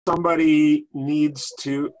somebody needs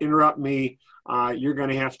to interrupt me, you're going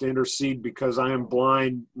to have to intercede because I am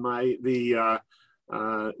blind. The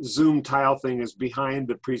Zoom tile thing is behind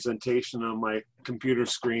the presentation on my computer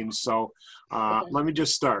screen. So let me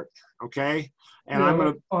just start, okay? And yeah, I'm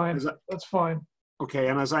going to. That's fine. Okay,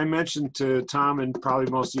 and as I mentioned to Tom, and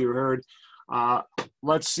probably most of you heard,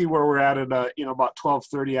 let's see where we're at about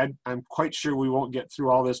 12:30. I'm quite sure we won't get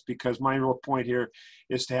through all this because my real point here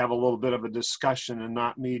is to have a little bit of a discussion and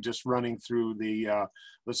not me just running through the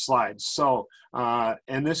slides. So,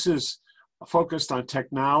 and this is focused on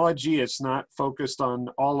technology. It's not focused on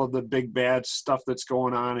all of the big bad stuff that's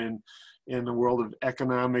going on in the world of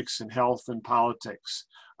economics and health and politics.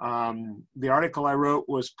 The article I wrote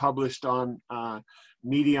was published on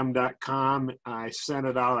medium.com. I sent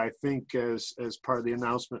it out, I think, as part of the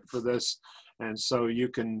announcement for this. And so you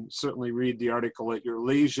can certainly read the article at your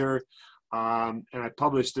leisure. And I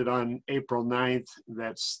published it on April 9th.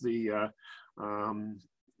 That's the,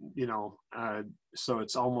 so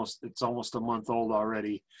it's almost a month old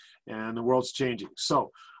already, and the world's changing.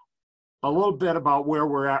 So a little bit about where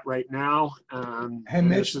we're at right now. Hey,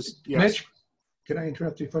 Mitch, yes. Mitch, can I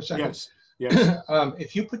interrupt you for a second? Yes. Yes.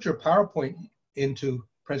 If you put your PowerPoint into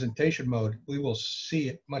presentation mode, we will see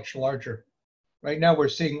it much larger. Right now, we're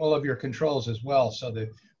seeing all of your controls as well, so the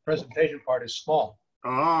presentation part is small.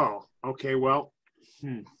 Oh, okay. Well,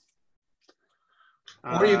 or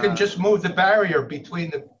you can just move the barrier between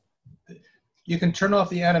the. You can turn off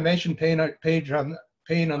the animation pane on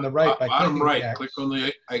the right by clicking bottom right. the X. Click on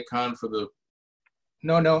the icon for the.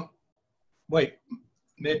 No. Wait,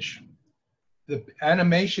 Mitch. The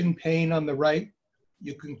animation pane on the right,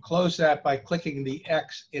 you can close that by clicking the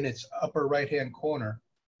X in its upper right-hand corner.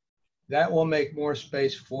 That will make more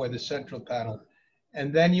space for the central panel.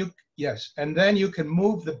 And then you can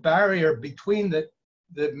move the barrier between the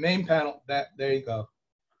main panel. There you go.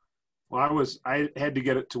 Well, I had to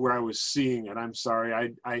get it to where I was seeing it. I'm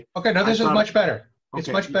sorry. Okay, no, this is much better. It's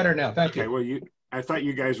Okay. much better now. Thank you. Okay, well, I thought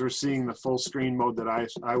you guys were seeing the full screen mode that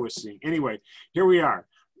I was seeing. Anyway, here we are.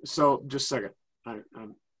 So just a second. All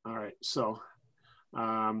right. So,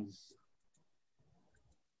 all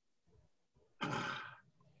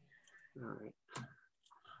right.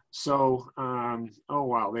 So, oh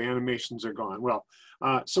wow, the animations are gone. Well,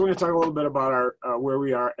 so we're going to talk a little bit about our where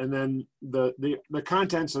we are, and then the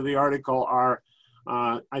contents of the article are.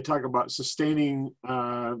 I talk about sustaining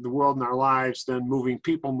the world in our lives, then moving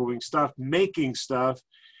people, moving stuff, making stuff,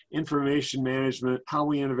 information management, how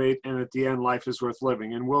we innovate, and at the end, life is worth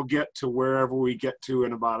living. And we'll get to wherever we get to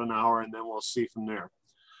in about an hour, and then we'll see from there.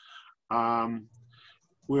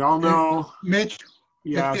 We all know, Mitch,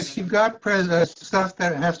 yes. If you've got stuff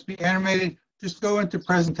that has to be animated, just go into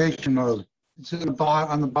presentation mode. It's on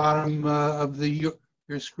the bottom of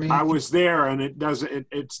your screen. I was there, and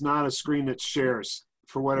it's not a screen that shares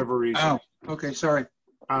for whatever reason. Oh, okay, sorry.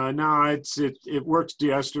 No, it worked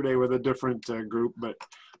yesterday with a different group, but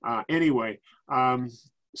anyway,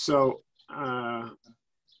 so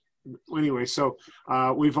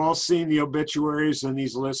we've all seen the obituaries, and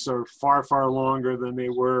these lists are far, far longer than they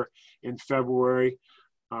were in February.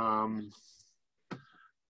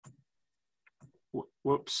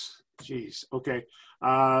 Whoops, geez, okay.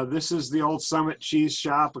 This is the old Summit Cheese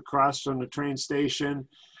Shop across from the train station,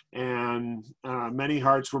 and many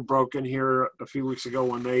hearts were broken here a few weeks ago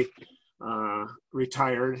when they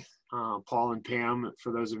retired. Paul and Pam,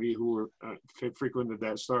 for those of you who were frequented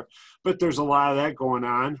that store. But there's a lot of that going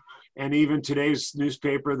on. And even today's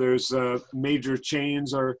newspaper, there's major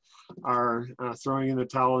chains are throwing in the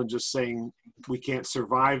towel and just saying, we can't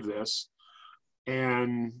survive this.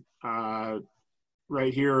 And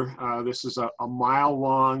right here, this is a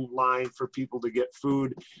mile-long line for people to get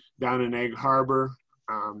food down in Egg Harbor.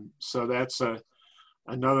 So that's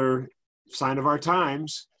another sign of our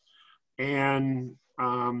times. And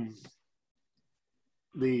well,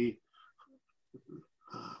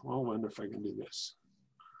 I wonder if I can do this.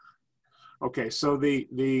 Okay, so the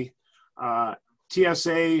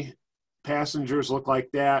TSA passengers look like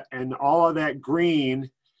that, and all of that green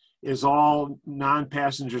is all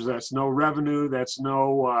non-passengers. That's no revenue. That's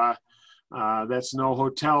no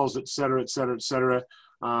hotels, et cetera, et cetera, et cetera.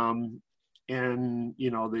 And you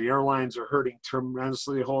know, the airlines are hurting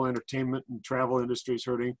tremendously. The whole entertainment and travel industry is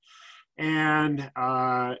hurting. And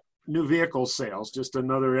new vehicle sales, just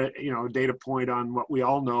another data point on what we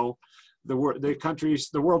all know. The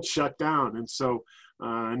world shut down, and so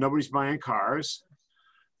nobody's buying cars.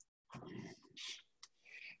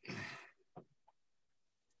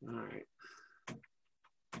 All right.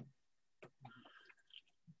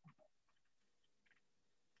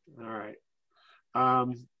 All right.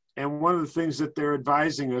 and one of the things that they're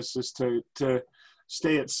advising us is to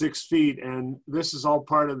stay at 6 feet. And this is all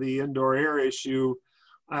part of the indoor air issue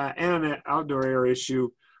and an outdoor air issue.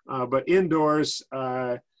 But indoors,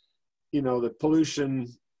 you know, the pollution,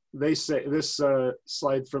 they say, this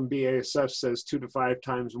slide from BASF says 2 to 5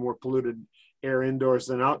 times more polluted air indoors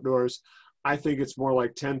than outdoors. I think it's more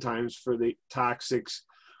like 10 times for the toxics.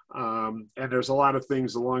 And there's a lot of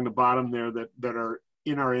things along the bottom there that are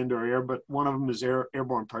in our indoor air, but one of them is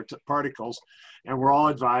airborne particles. And we're all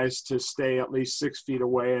advised to stay at least 6 feet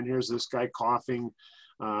away. And here's this guy coughing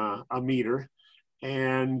a meter.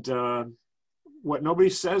 And what nobody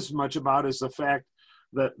says much about is the fact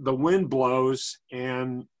that the wind blows.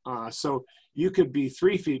 And so you could be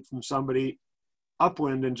 3 feet from somebody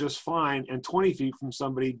upwind and just fine, and 20 feet from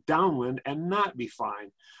somebody downwind and not be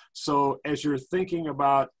fine. So as you're thinking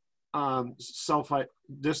about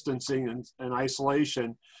self-distancing and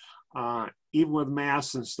isolation, even with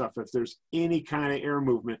masks and stuff, if there's any kind of air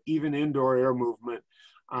movement, even indoor air movement,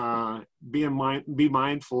 be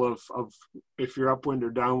mindful of if you're upwind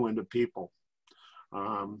or downwind of people,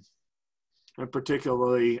 and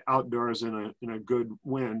particularly outdoors in a good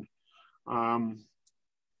wind.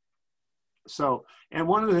 So, and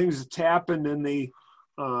one of the things that's happened in the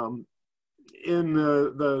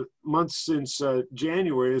months since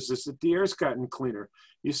January is that the air's gotten cleaner.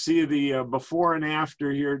 You see the before and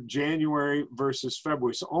after here, January versus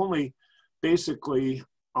February. So only basically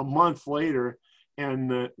a month later, and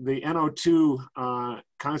the NO2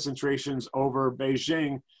 concentrations over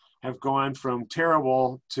Beijing have gone from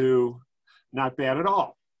terrible to not bad at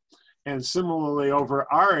all. And similarly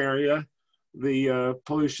over our area, the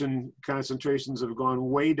pollution concentrations have gone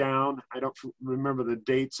way down. I don't remember the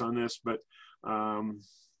dates on this, but and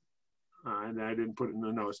I didn't put it in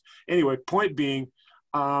the notes. Anyway, point being,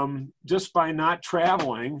 just by not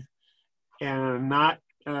traveling and not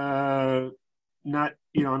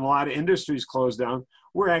you know, and a lot of industries closed down,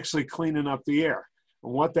 we're actually cleaning up the air.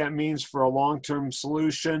 And what that means for a long-term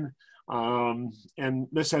solution, and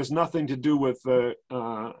this has nothing to do with the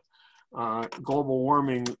global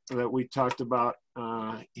warming that we talked about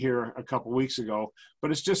here a couple weeks ago,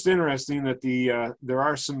 but it's just interesting that there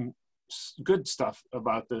are some good stuff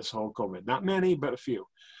about this whole COVID. Not many, but a few.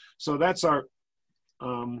 So that's our.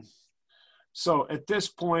 So at this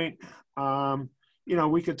point, you know,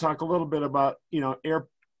 we could talk a little bit about, you know,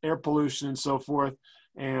 air pollution and so forth,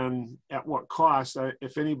 and at what cost.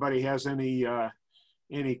 If anybody has any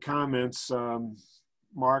comments,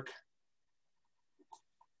 Mark.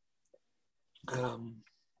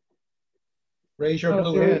 Raise your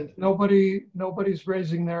blue hand. Nobody's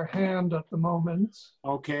raising their hand at the moment.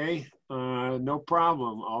 Okay, no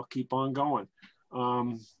problem. I'll keep on going.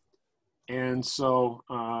 And so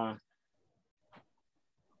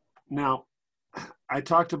now I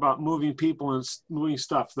talked about moving people and moving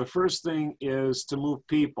stuff. The first thing is to move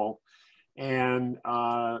people, and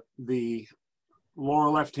the lower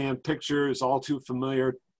left-hand picture is all too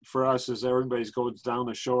familiar for us as everybody goes down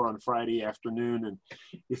the shore on Friday afternoon, and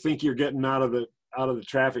you think you're getting out of the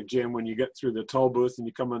traffic jam when you get through the toll booth and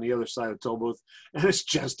you come on the other side of the toll booth, and it's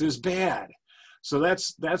just as bad. So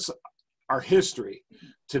that's our history.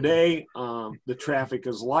 Today, the traffic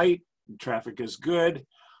is light, the traffic is good,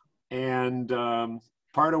 and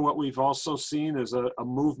part of what we've also seen is a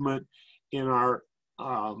movement in our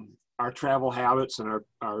travel habits and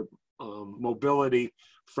our mobility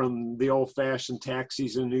from the old-fashioned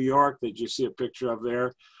taxis in New York that you see a picture of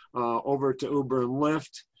there, over to Uber and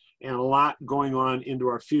Lyft, and a lot going on into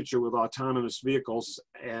our future with autonomous vehicles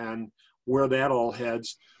and where that all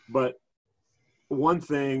heads. But one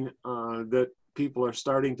thing that people are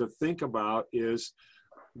starting to think about is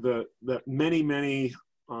that many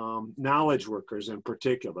knowledge workers in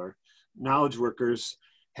particular, knowledge workers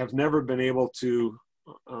have never been able to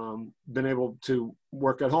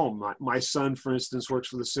work at home. My son, for instance, works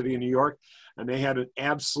for the city of New York, and they had an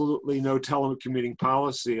absolutely no telecommuting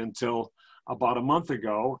policy until about a month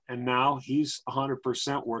ago, and now he's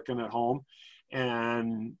 100% working at home.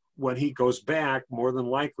 And when he goes back, more than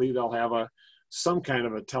likely they'll have some kind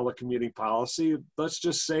of a telecommuting policy. Let's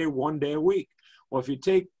just say 1 day a week. Well, if you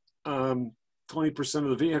take 20% of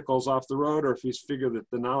the vehicles off the road, or if you figure that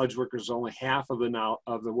the knowledge workers are only half of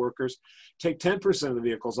the workers, take 10% of the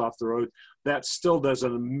vehicles off the road, that still does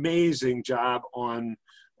an amazing job on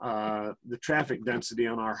the traffic density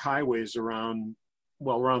on our highways around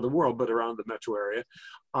the world, but around the metro area.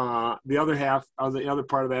 The other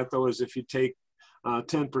part of that, though, is if you take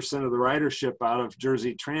 10% of the ridership out of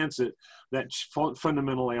Jersey Transit, that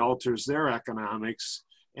fundamentally alters their economics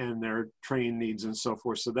and their train needs and so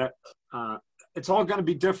forth. So that it's all going to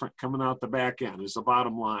be different coming out the back end is the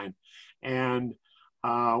bottom line. And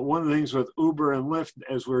one of the things with Uber and Lyft,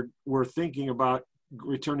 as we're thinking about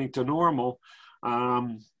returning to normal,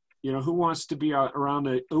 you know, who wants to be around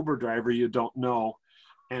an Uber driver you don't know,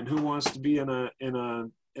 and who wants to be in a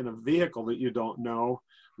vehicle that you don't know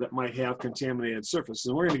that might have contaminated surfaces?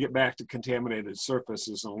 And we're going to get back to contaminated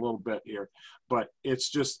surfaces in a little bit here, but it's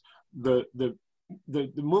just the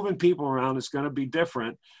moving people around is going to be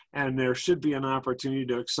different, and there should be an opportunity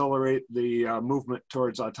to accelerate the movement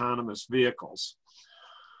towards autonomous vehicles.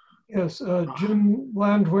 Yes, Jim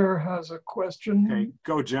Landwehr has a question. Okay,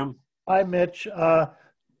 go Jim. Hi, Mitch.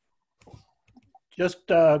 Just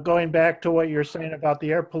going back to what you're saying about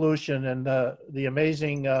the air pollution and the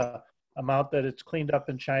amazing amount that it's cleaned up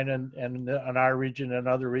in China and in our region and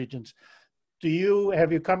other regions.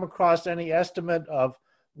 Have you come across any estimate of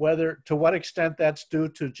to what extent that's due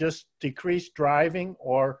to just decreased driving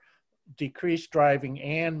or decreased driving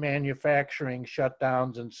and manufacturing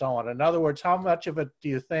shutdowns and so on? In other words, how much of it do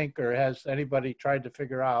you think, or has anybody tried to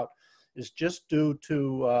figure out, is just due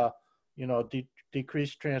to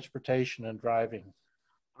decreased transportation and driving?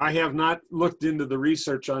 I have not looked into the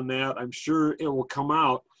research on that. I'm sure it will come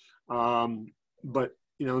out. But,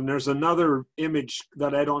 you know, and there's another image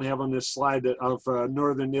that I don't have on this slide of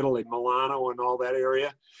northern Italy, Milano and all that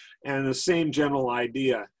area, and the same general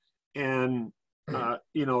idea. And,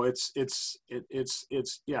 you know, it's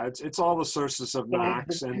all the sources of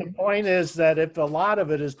NOx. And the point is that if a lot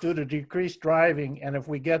of it is due to decreased driving, and if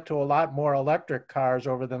we get to a lot more electric cars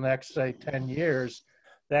over the next, say, 10 years,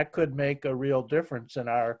 that could make a real difference in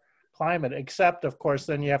our climate, except, of course,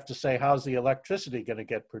 then you have to say, how's the electricity going to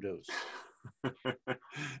get produced?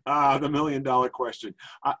 The million-dollar question.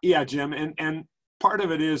 Yeah, Jim, and part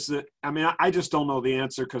of it is that, I mean, I just don't know the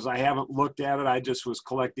answer because I haven't looked at it. I just was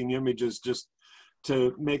collecting images just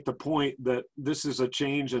to make the point that this is a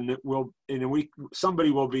change, and somebody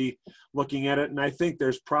will be looking at it. And I think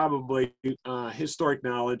there's probably historic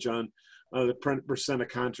knowledge on the percent of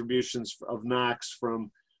contributions of NOx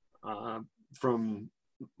from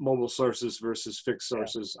mobile sources versus fixed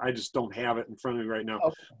sources. I just don't have it in front of me right now.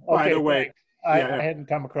 Okay, by the way, I hadn't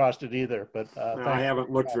come across it either, but no, I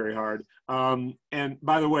haven't looked very hard. And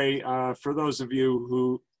by the way, for those of you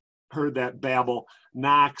who heard that babble,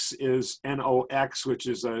 NOx is NOx, which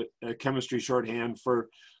is a chemistry shorthand for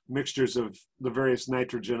mixtures of the various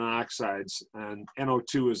nitrogen oxides, and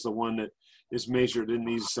NO2 is the one that is measured in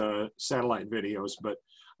these satellite videos, but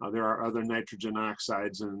there are other nitrogen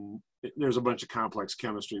oxides, and there's a bunch of complex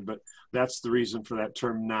chemistry, but that's the reason for that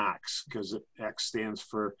term NOx, because X stands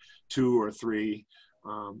for 2 or 3.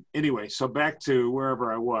 Anyway, so back to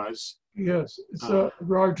wherever I was. Yes,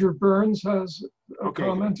 Roger Burns has a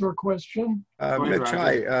comment or question. Mitch,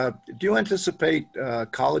 hi. Do you anticipate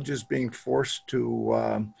colleges being forced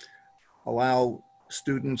to allow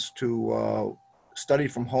students to study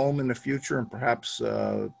from home in the future and perhaps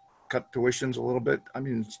cut tuitions a little bit? I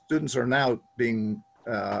mean, students are now being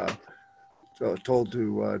told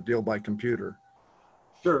to deal by computer.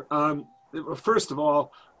 Sure. First of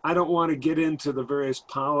all, I don't want to get into the various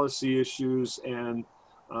policy issues and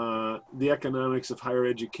the economics of higher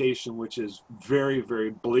education, which is very,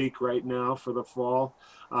 very bleak right now for the fall.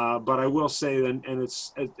 But I will say, and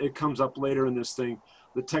it comes up later in this thing,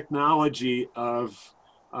 the technology of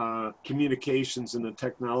communications and the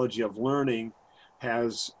technology of learning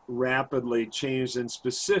has rapidly changed, and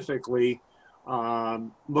specifically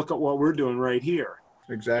look at what we're doing right here.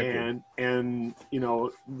 Exactly. And you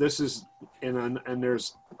know, this is and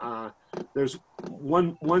there's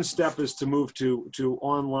one step is to move to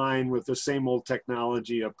online with the same old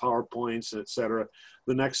technology of PowerPoints, etc.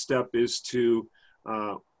 The next step is to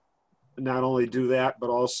not only do that, but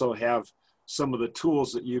also have some of the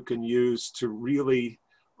tools that you can use to really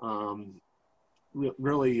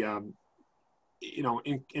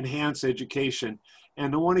enhance education.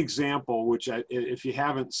 And the one example, which if you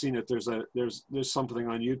haven't seen it, there's something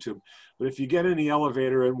on YouTube. But if you get in the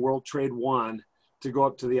elevator in World Trade 1 to go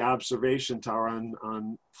up to the observation tower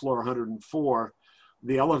on floor 104,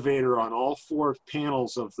 the elevator on all 4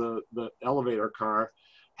 panels of the elevator car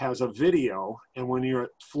has a video. And when you're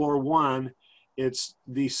at floor 1, it's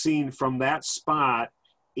the scene from that spot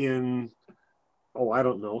in, I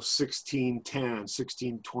don't know, 1610,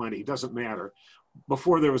 1620, doesn't matter.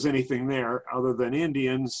 Before there was anything there other than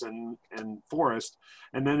Indians and forest.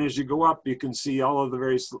 And then as you go up, you can see all of the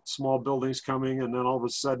very small buildings coming, and then all of a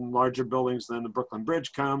sudden larger buildings, then the Brooklyn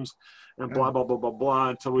Bridge comes, and blah, blah, blah, blah, blah,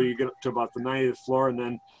 until we get up to about the 90th floor, and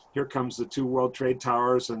then here comes the 2 World Trade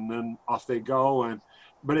Towers, and then off they go.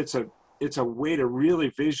 But it's a way to really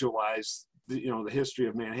visualize the, the history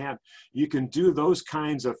of Manhattan. You can do those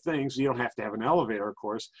kinds of things. You don't have to have an elevator, of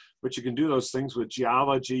course, but you can do those things with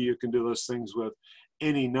geology. You can do those things with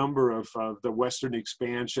any number of the Western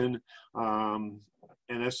expansion, and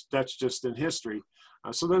that's just in history.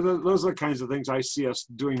 So those are the kinds of things I see us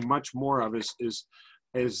doing much more of is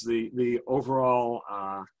the overall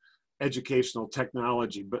educational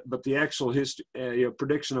technology, but the actual history,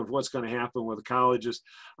 prediction of what's going to happen with colleges.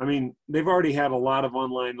 I mean, they've already had a lot of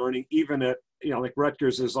online learning, even at, like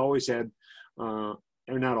Rutgers has always had, or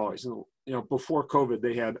not always, before COVID,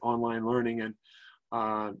 they had online learning. And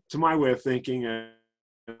to my way of thinking,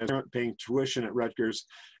 paying tuition at Rutgers,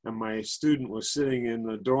 and my student was sitting in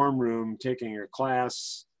the dorm room taking a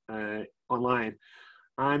class online,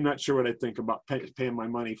 I'm not sure what I'd think about paying my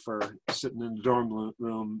money for sitting in the dorm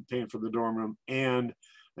room, paying for the dorm room and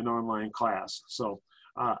an online class. So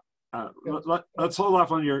let's hold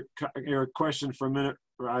off on your question for a minute,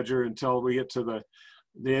 Roger, until we get to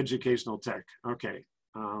the educational tech. Okay.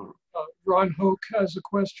 Ron Hoke has a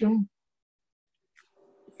question.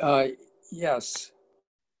 Yes.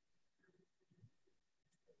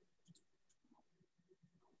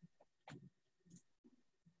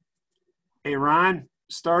 Hey, Ron,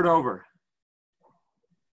 start over.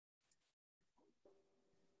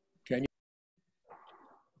 Can you?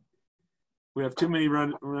 We have too many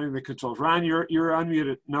running the controls. Ron, you're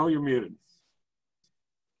unmuted. No, you're muted.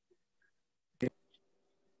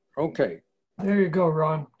 Okay. There you go,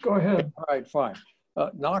 Ron. Go ahead. All right, fine.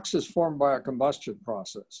 NOx is formed by a combustion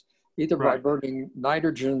process, either by Right. burning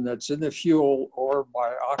nitrogen that's in the fuel or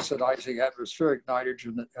by oxidizing atmospheric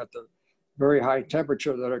nitrogen at the very high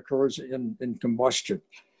temperature that occurs in combustion.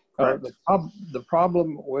 The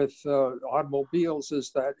problem with automobiles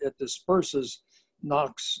is that it disperses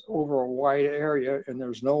NOx over a wide area, and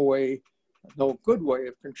there's no good way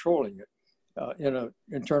of controlling it in an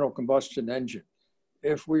internal combustion engine.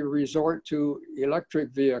 If we resort to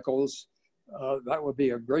electric vehicles, that would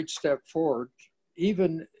be a great step forward,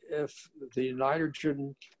 even if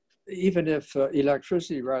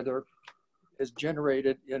electricity rather is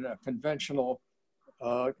generated in a conventional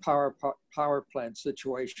power plant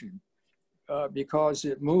situation, because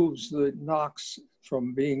it moves the NOx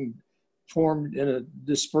from being formed in a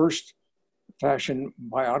dispersed fashion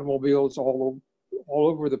by automobiles all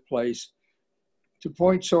over the place to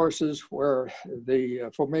point sources where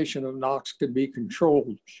the formation of NOx can be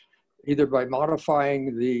controlled, either by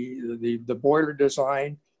modifying the boiler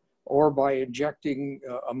design or by injecting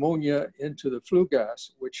ammonia into the flue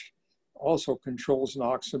gas, which also controls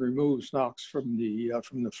NOx and removes NOx from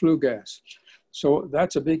the flue gas. So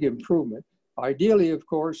that's a big improvement. Ideally, of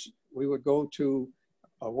course, we would go to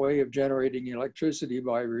a way of generating electricity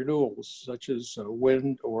by renewables, such as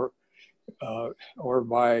wind or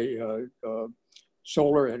by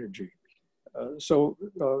solar energy.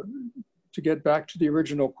 To get back to the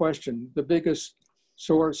original question, the biggest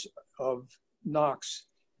source of NOx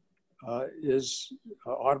is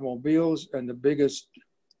automobiles, and the biggest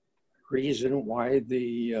reason why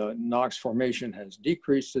the NOx formation has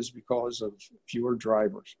decreased is because of fewer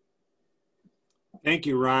drivers. Thank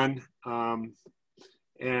you, Ron.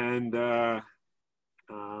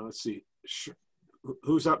 Let's see,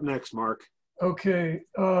 who's up next, Mark? Okay,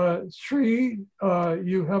 Sri,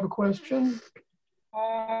 you have a question?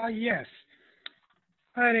 Yes.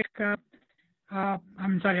 Hi, Rick.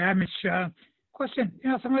 I'm sorry, I missed question.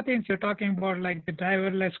 Some of the things you're talking about, like the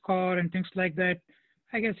driverless car and things like that,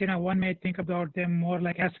 I guess, one may think about them more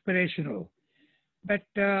like aspirational. But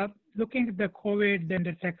looking at the COVID and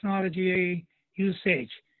the technology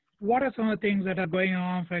usage, what are some of the things that are going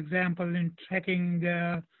on, for example, in tracking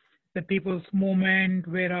the people's movement?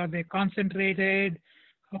 Where are they concentrated?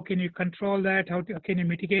 How can you control that? How can you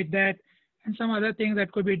mitigate that? And some other things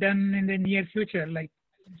that could be done in the near future, like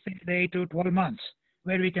say 8 to 12 months,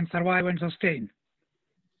 where we can survive and sustain.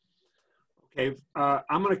 Okay,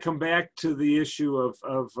 I'm going to come back to the issue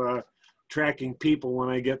of tracking people when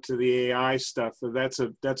I get to the AI stuff. That's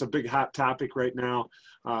a big hot topic right now.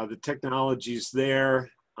 The technology's there.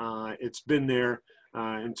 It's been there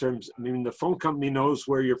in terms. I mean, the phone company knows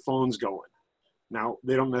where your phone's going. Now,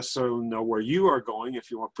 they don't necessarily know where you are going.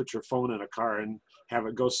 If you want to put your phone in a car and have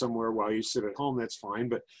it go somewhere while you sit at home, that's fine.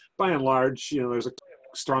 But by and large, there's a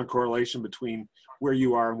strong correlation between where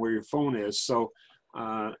you are and where your phone is. So,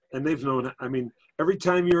 and they've known, I mean, every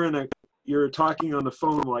time you're talking on the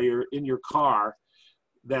phone while you're in your car,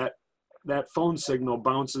 that phone signal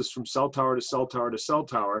bounces from cell tower to cell tower to cell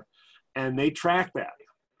tower, and they track that.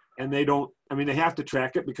 And they don't, I mean, they have to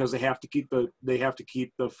track it because they have to keep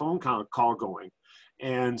the phone call going.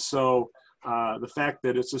 And so the fact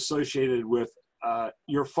that it's associated with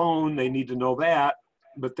your phone, they need to know that,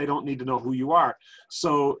 but they don't need to know who you are.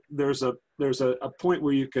 So there's a point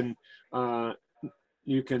where you can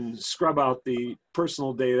scrub out the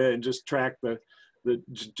personal data and just track the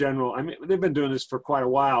general. I mean, they've been doing this for quite a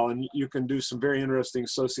while, and you can do some very interesting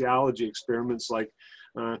sociology experiments, like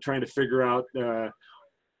trying to figure out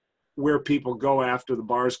where people go after the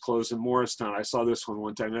bars close in Morristown. I saw this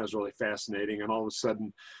one time. That was really fascinating. And all of a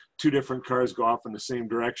sudden, 2 different cars go off in the same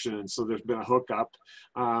direction. And so there's been a hookup.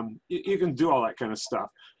 You can do all that kind of stuff.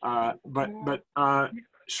 But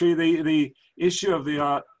Sri, the issue of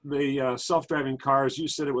the self-driving cars, you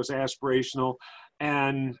said it was aspirational.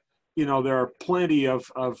 And, you know, there are plenty of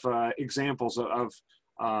examples of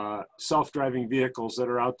self-driving vehicles that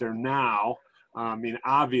are out there now. I mean,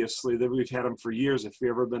 obviously, that we've had them for years. If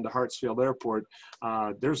you've ever been to Hartsfield Airport,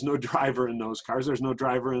 there's no driver in those cars. There's no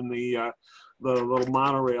driver in the little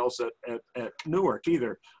monorails at Newark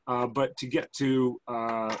either. But to get to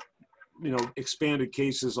you know, expanded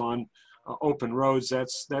cases on open roads,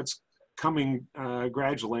 that's coming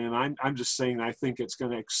gradually. And I'm just saying I think it's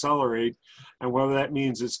going to accelerate, and whether that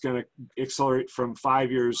means it's going to accelerate from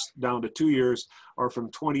 5 years down to 2 years or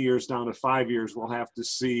from 20 years down to 5 years, we'll have to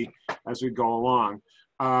see as we go along.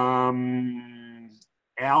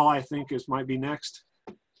 Al, I think might be next.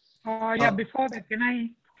 Yeah, before that, can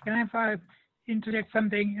I interject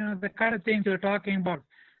something? You know, the kind of things you're talking about.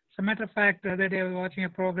 As a matter of fact, the other day I was watching a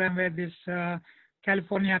program where this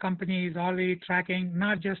California company is already tracking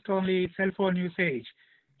not just only cell phone usage.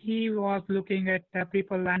 He was looking at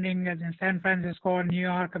people landing in San Francisco or New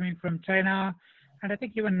York coming from China. And I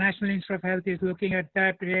think even National Institute of Health is looking at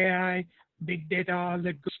that, AI, big data, all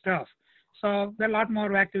that good stuff. So there's a lot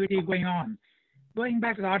more activity going on. Going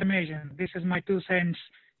back to the automation, this is my 2 cents.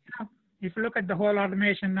 You know, if you look at the whole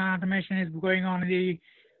automation is going on in the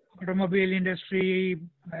automobile industry,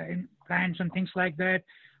 in plants and things like that.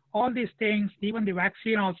 All these things, even the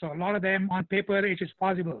vaccine also, a lot of them on paper, it is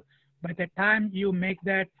possible. By the time you make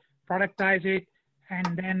that, productize it,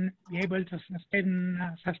 and then be able to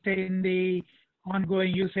sustain the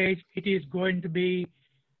ongoing usage, it is going to be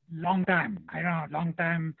long time. I don't know, long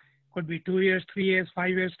time could be 2 years, 3 years, 5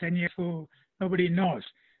 years, 10 years, so nobody knows.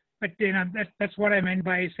 But you know, that's what I meant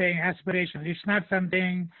by saying aspiration. It's not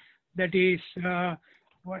something that is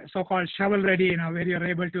so-called shovel ready, you know, where you're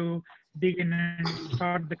able to dig in and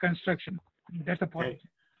start the construction. That's the point. Okay.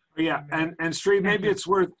 Yeah, and Sri, maybe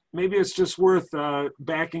it's just worth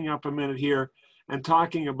backing up a minute here and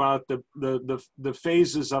talking about the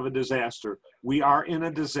phases of a disaster. We are in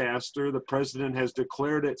a disaster. The president has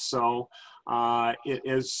declared it so. It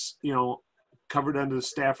is, you know, covered under the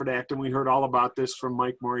Stafford Act, and we heard all about this from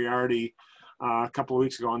Mike Moriarty a couple of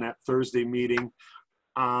weeks ago on that Thursday meeting.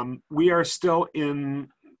 We are still in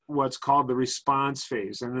what's called the response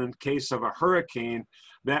phase. And in the case of a hurricane,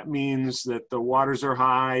 that means that the waters are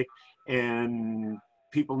high and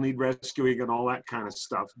people need rescuing and all that kind of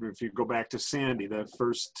stuff. If you go back to Sandy, the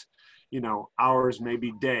first, you know, hours,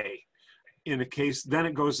 maybe day. In a case, then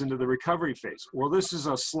it goes into the recovery phase. Well, this is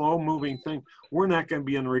a slow moving thing. We're not going to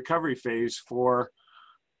be in the recovery phase for,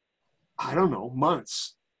 I don't know,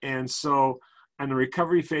 months. And so, and the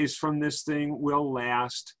recovery phase from this thing will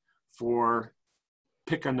last for,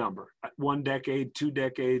 pick a number, 1 decade, 2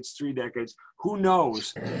 decades, 3 decades, who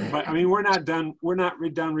knows? But I mean, we're not done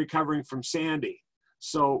recovering from Sandy.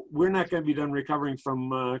 So we're not going to be done recovering from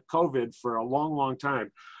COVID for a long, long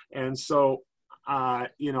time. And so,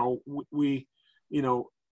 you know,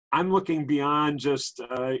 I'm looking beyond just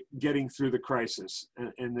getting through the crisis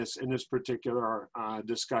in this particular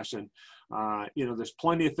discussion. You know, there's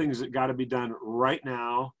plenty of things that got to be done right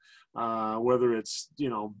now, whether it's, you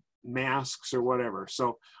know, masks or whatever.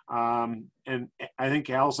 So, and I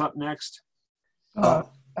think Al's up next. Al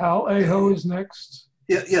Aho is next.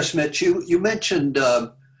 Yes, Mitch, you mentioned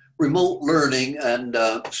remote learning and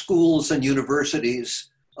schools and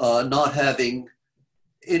universities not having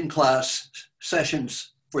in-class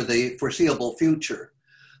sessions for the foreseeable future.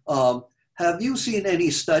 Have you seen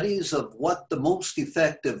any studies of what the most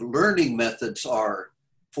effective learning methods are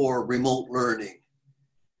for remote learning?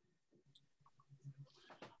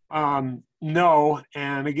 No,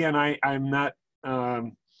 and again, I'm not,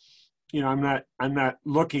 you know, I'm not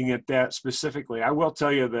looking at that specifically. I will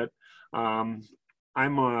tell you that I've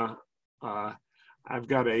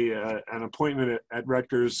got an appointment at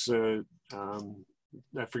Rutgers. I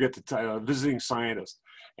forget the title, visiting scientist.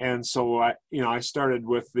 And so I started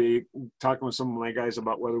with talking with some of my guys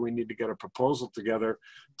about whether we need to get a proposal together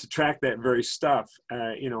to track that very stuff,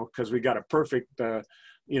 you know, because we got a perfect,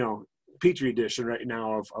 you know, Petri dish right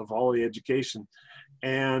now of all the education.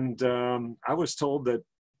 And I was told that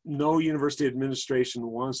no university administration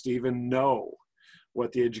wants to even know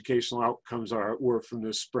what the educational outcomes were from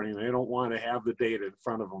this spring. They don't want to have the data in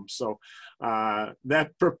front of them. So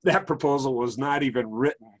that proposal was not even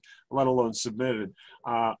written, let alone submitted.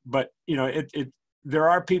 But you know, there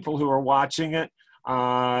are people who are watching it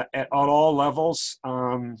at all levels.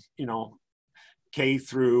 You know, K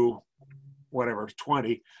through whatever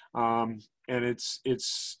 20, and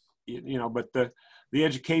it's you know, but the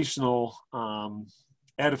educational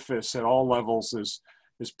edifice at all levels is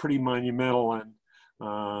pretty monumental, and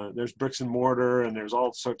there's bricks and mortar, and there's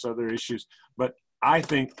all sorts of other issues. But I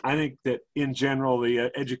think that in general,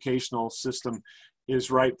 the educational system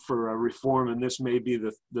is ripe for a reform, and this may be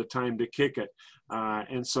the time to kick it.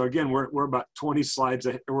 And so again, we're about 20 slides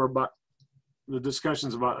ahead. The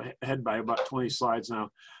discussion's ahead by about 20 slides now.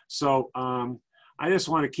 So I just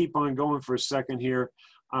want to keep on going for a second here.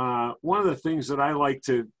 One of the things that I like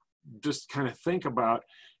to just kind of think about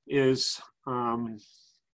is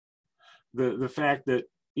the fact that,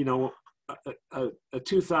 you know, a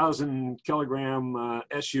 2,000 kilogram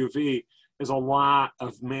SUV is a lot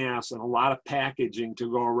of mass and a lot of packaging to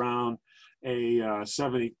go around a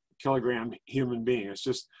 70 kilogram human being. It's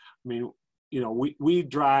just, I mean, you know, we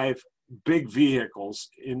drive big vehicles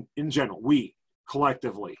in general. We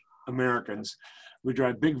collectively, Americans, we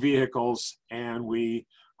drive big vehicles, and we,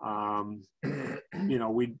 you know,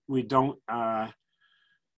 we don't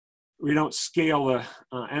scale the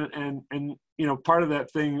and you know, part of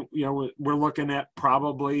that thing, you know, we're looking at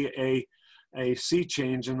probably a sea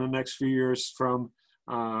change in the next few years from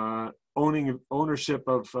ownership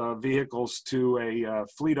of vehicles to a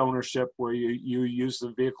fleet ownership where you use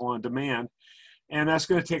the vehicle on demand. And that's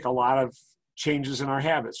going to take a lot of changes in our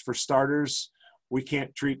habits. For starters, we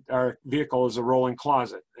can't treat our vehicle as a rolling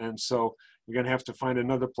closet. And so you're going to have to find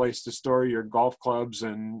another place to store your golf clubs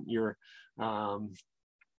and your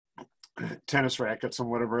tennis rackets and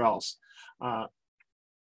whatever else.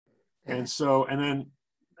 And then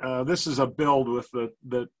this is a build with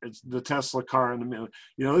the Tesla car in the middle.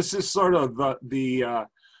 You know, this is sort of the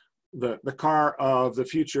car of the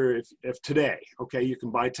future if today. Okay, you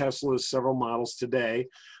can buy Teslas, several models today,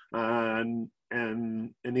 and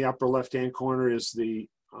in the upper left-hand corner is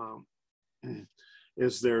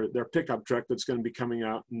their pickup truck that's going to be coming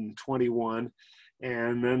out in 21,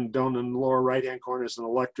 and then down in the lower right-hand corner is an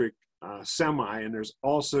electric semi, and there's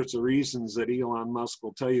all sorts of reasons that Elon Musk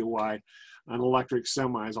will tell you why an electric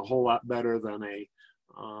semi is a whole lot better than a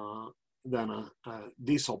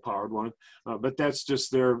diesel-powered one, but that's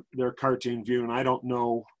just their cartoon view, and I don't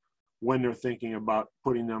know when they're thinking about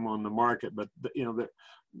putting them on the market. But you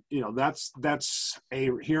know, that's a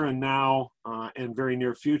here and now and very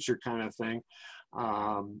near future kind of thing.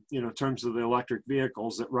 You know, in terms of the electric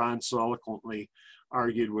vehicles that Ron so eloquently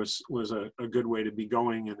argued was a good way to be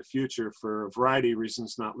going in the future for a variety of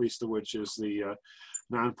reasons, not least of which is the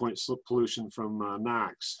non-point pollution from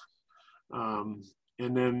NOx.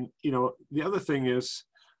 And then, you know, the other thing is,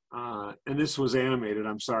 and this was animated,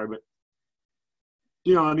 I'm sorry, but,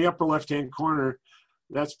 you know, on the upper left-hand corner,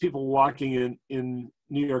 that's people walking in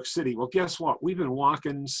New York City. Well, guess what? We've been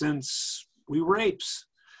walking since we were apes,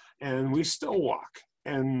 and we still walk.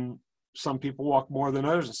 And some people walk more than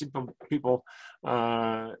others, and some people,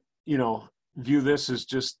 you know, view this as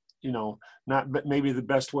just, you know, not maybe the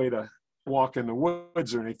best way to walk in the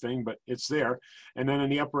woods or anything, but it's there. And then in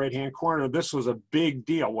the upper right hand corner, this was a big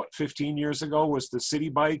deal. What, 15 years ago was the city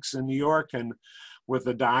bikes in New York, and with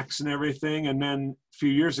the docks and everything. And then a few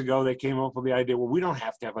years ago, they came up with the idea, well, we don't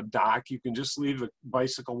have to have a dock. You can just leave a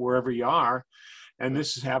bicycle wherever you are. And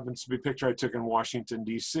this happens to be a picture I took in Washington,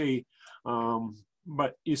 D.C.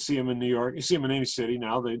 But you see them in New York. You see them in any city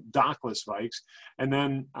now, the dockless bikes. And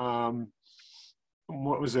then,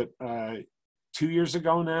 what was it, 2 years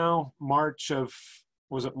ago now, March of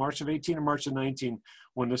 18 or March of 19,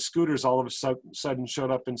 when the scooters all of a sudden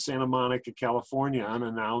showed up in Santa Monica, California,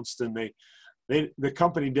 unannounced, and the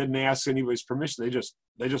company didn't ask anybody's permission.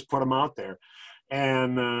 They just put them out there.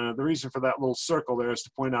 And the reason for that little circle there is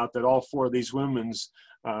to point out that all four of these women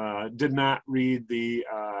did not read the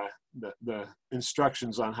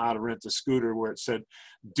instructions on how to rent a scooter, where it said,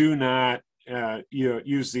 do not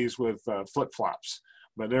use these with flip-flops.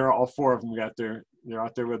 But they're all four of them they're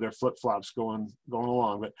out there with their flip-flops going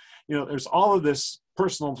along. But, you know, there's all of this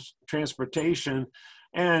personal transportation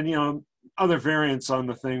and, you know, other variants on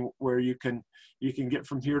the thing where you can get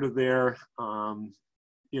from here to there,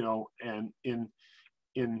 you know, and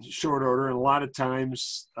in short order. And a lot of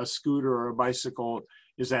times a scooter or a bicycle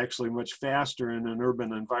is actually much faster in an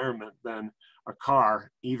urban environment than a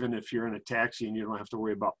car, even if you're in a taxi and you don't have to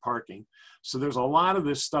worry about parking. So there's a lot of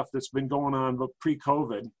this stuff that's been going on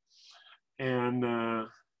pre-COVID. And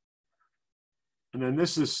then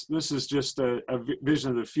this is just a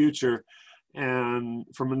vision of the future, and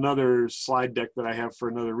from another slide deck that I have for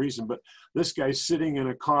another reason. But this guy's sitting in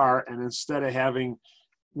a car, and instead of having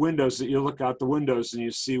windows that you look out the windows and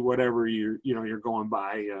you see whatever you're going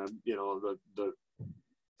by, the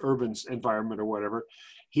urban environment or whatever,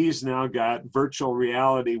 he's now got virtual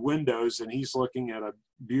reality windows, and he's looking at a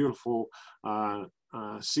beautiful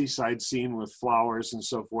seaside scene with flowers and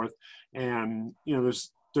so forth. And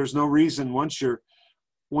there's no reason once you're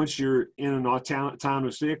in an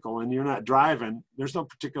autonomous vehicle and you're not driving, there's no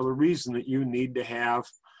particular reason that you need to have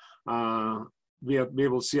be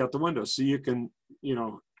able to see out the window. So you can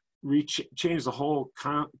change the whole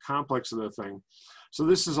complex of the thing. So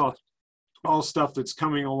this is all stuff that's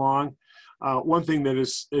coming along. One thing that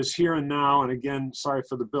is here and now, and again, sorry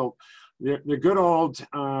for the build, the good old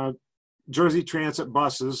Jersey Transit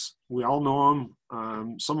buses, we all know them.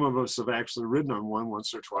 Some of us have actually ridden on one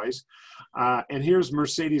once or twice. And here's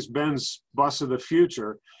Mercedes-Benz bus of the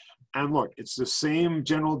future. And look, it's the same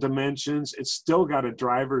general dimensions. It's still got a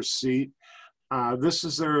driver's seat. This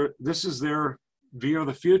is their view of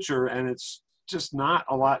the future, and it's just not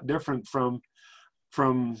a lot different from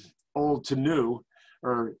old to new,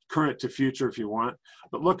 or current to future if you want.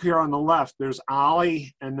 But look here on the left, there's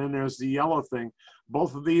Ollie, and then there's the yellow thing.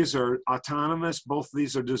 Both of these are autonomous. Both of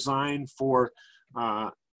these are designed for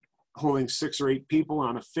holding 6 or 8 people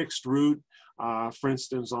on a fixed route, for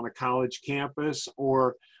instance, on a college campus.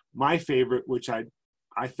 Or my favorite, which I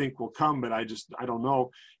think will come, but I don't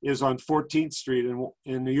know, is on 14th Street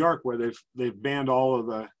in New York, where they've banned all of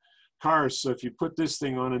the cars. So if you put this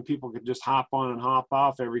thing on and people could just hop on and hop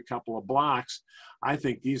off every couple of blocks, I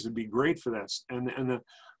think these would be great for this. And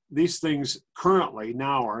these things currently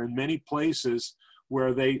now are in many places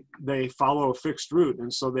where they follow a fixed route,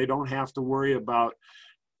 and so they don't have to worry about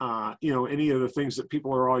any of the things that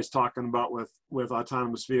people are always talking about with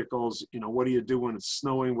autonomous vehicles. What do you do when it's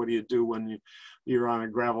snowing? What do you do when you're on a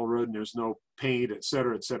gravel road and there's no paint, et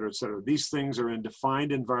cetera, et cetera, et cetera. These things are in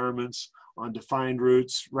defined environments on defined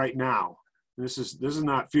routes right now. And this is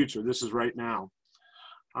not future. This is right now.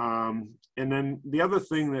 And then the other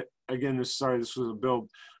thing that, again, this was a build.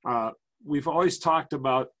 We've always talked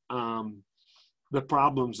about the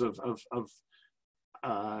problems of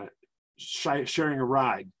sharing a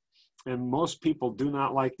ride. And most people do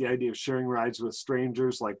not like the idea of sharing rides with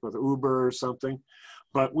strangers, like with Uber or something.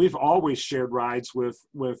 But we've always shared rides with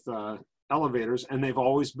elevators, and they've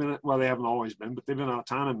always been, well, they haven't always been, but they've been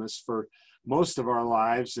autonomous for most of our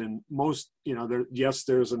lives. And most, yes,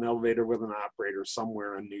 there's an elevator with an operator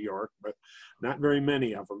somewhere in New York, but not very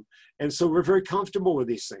many of them. And so we're very comfortable with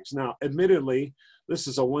these things. Now, admittedly, this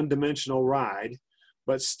is a one-dimensional ride,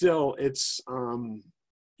 but still it's,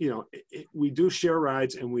 we do share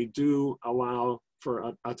rides, and we do allow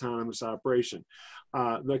for autonomous operation.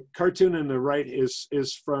 The cartoon on the right is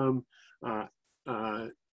from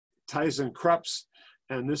Tyson Krups,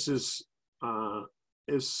 and this is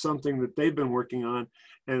something that they've been working on,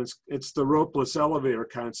 and it's the ropeless elevator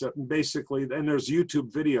concept. And basically, and there's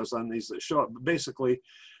YouTube videos on these that show it, but basically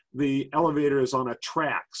the elevator is on a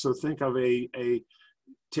track. So think of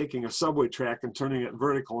taking a subway track and turning it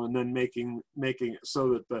vertical, and then making it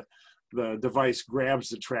so that the device grabs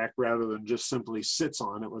the track rather than just simply sits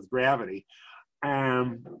on it with gravity.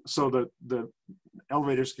 And so the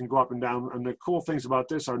elevators can go up and down. And the cool things about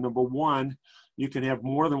this are, number one, you can have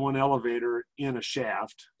more than one elevator in a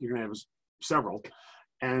shaft. You can have several.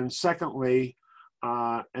 And secondly,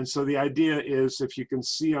 and so the idea is, if you can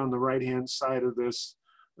see on the right-hand side of this,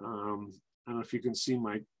 I don't know if you can see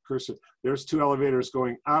my cursor, there's 2 elevators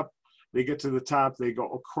going up. They get to the top, they go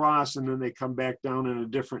across, and then they come back down in a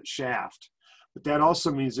different shaft. But that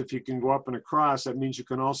also means if you can go up and across, that means you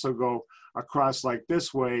can also go across like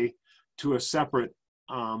this way to a separate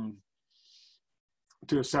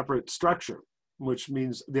structure, which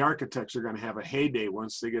means the architects are going to have a heyday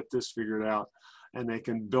once they get this figured out, and they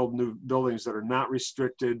can build new buildings that are not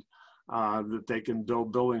restricted, that they can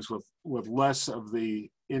build buildings with less of the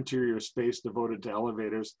interior space devoted to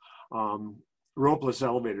elevators. Ropeless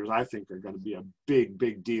elevators, I think, are going to be a big,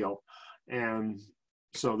 big deal. And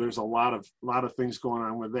so there's a lot of things going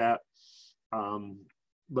on with that.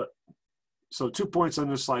 But so 2 points on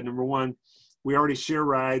this slide. Number one, we already share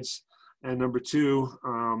rides. And number two,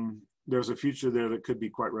 there's a future there that could be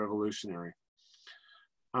quite revolutionary.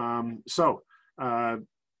 We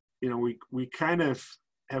kind of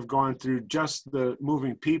have gone through just the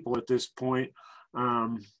moving people at this point.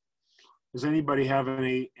 does anybody have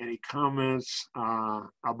any comments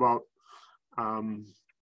about, and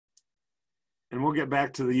we'll get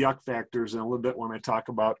back to the yuck factors in a little bit when I talk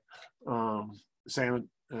about salmon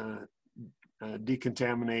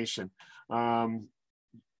decontamination. Paul,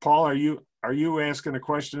 are you asking a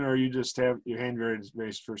question, or you just have your hand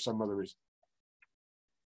raised for some other reason?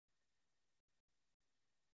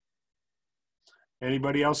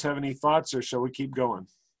 Anybody else have any thoughts, or shall we keep going?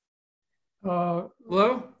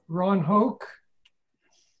 Hello, Ron Hoke.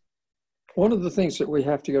 One of the things that we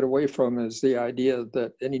have to get away from is the idea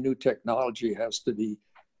that any new technology has to be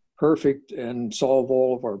perfect and solve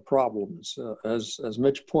all of our problems. As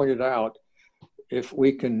Mitch pointed out, if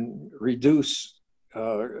we can reduce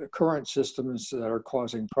current systems that are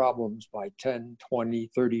causing problems by 10,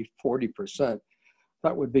 20, 30, 40%,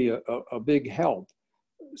 that would be a big help.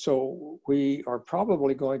 So we are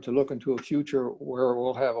probably going to look into a future where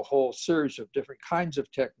we'll have a whole series of different kinds of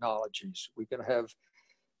technologies. We can have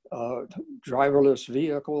driverless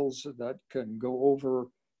vehicles that can go over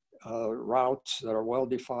routes that are well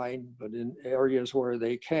defined, but in areas where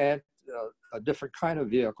they can't, a different kind of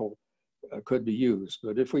vehicle could be used.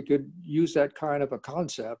 But if we could use that kind of a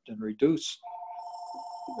concept and reduce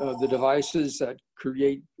the devices that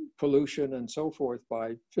create pollution and so forth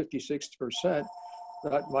by 50, 60%,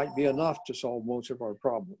 that might be enough to solve most of our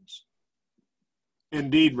problems.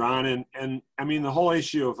 Indeed, Ron, and I mean the whole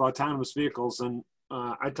issue of autonomous vehicles, and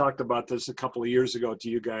I talked about this a couple of years ago to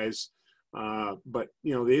you guys, but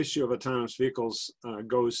you know the issue of autonomous vehicles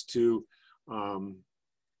goes to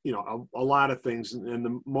you know a lot of things, and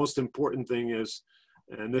the most important thing is,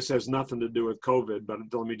 and this has nothing to do with COVID, but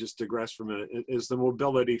let me just digress for a minute, is the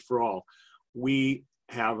mobility for all. We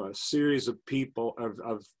have a series of people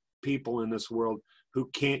people in this world who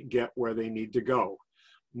can't get where they need to go.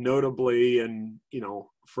 Notably, and you know,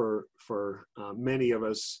 for many of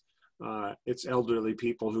us, it's elderly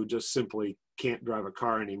people who just simply can't drive a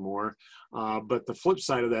car anymore. But the flip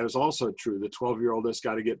side of that is also true. The 12-year-old has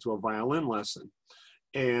got to get to a violin lesson,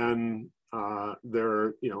 and there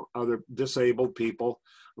are other disabled people.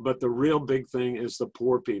 But the real big thing is the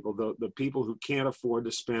poor people, the people who can't afford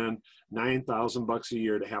to spend $9,000 a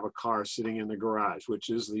year to have a car sitting in the garage, which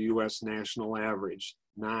is the U.S. national average,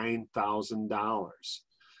 $9,000.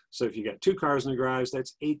 So if you got 2 cars in the garage,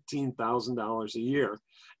 that's $18,000 a year.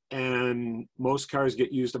 And most cars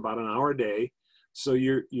get used about an hour a day. So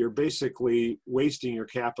you're basically wasting your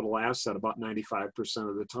capital asset about 95%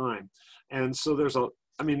 of the time. And so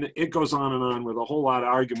I mean, it goes on and on with a whole lot of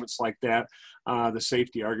arguments like that, the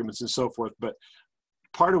safety arguments and so forth. But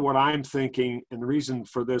part of what I'm thinking, and the reason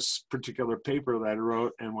for this particular paper that I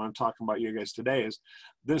wrote and what I'm talking about you guys today, is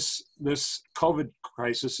this COVID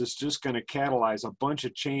crisis is just going to catalyze a bunch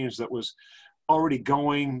of change that was already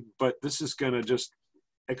going, but this is going to just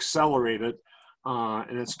accelerate it.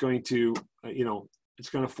 And it's going to, it's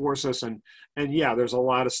going to force us. And yeah, there's a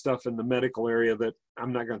lot of stuff in the medical area that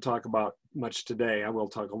I'm not going to talk about much today. I will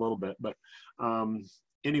talk a little bit, but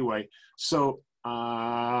anyway, so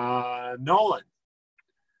Nolan.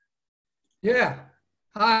 Yeah.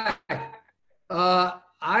 Hi.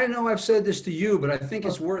 I know I've said this to you, but I think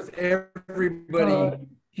it's worth everybody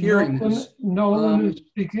hearing this. Nolan is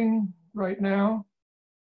speaking right now.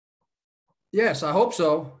 Yes, I hope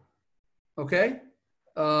so. Okay.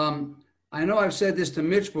 I know I've said this to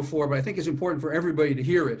Mitch before, but I think it's important for everybody to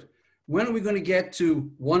hear it. When are we going to get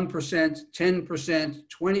to 1%, 10%,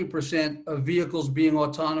 20% of vehicles being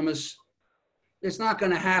autonomous? It's not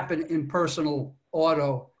going to happen in personal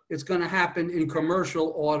auto. It's going to happen in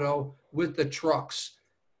commercial auto with the trucks.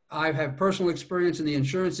 I have personal experience in the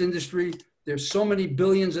insurance industry. There's so many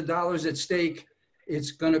billions of dollars at stake.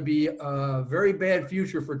 It's going to be a very bad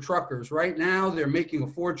future for truckers. Right now, they're making a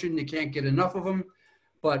fortune. You can't get enough of them.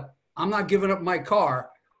 But I'm not giving up my car.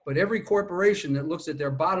 But every corporation that looks at their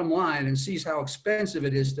bottom line and sees how expensive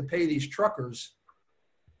it is to pay these truckers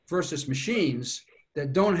versus machines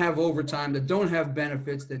that don't have overtime, that don't have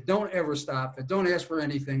benefits, that don't ever stop, that don't ask for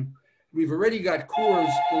anything. We've already got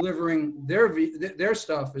Coors delivering their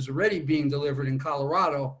stuff is already being delivered in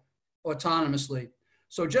Colorado autonomously.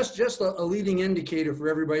 So just a leading indicator for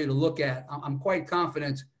everybody to look at. I'm quite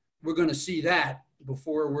confident we're going to see that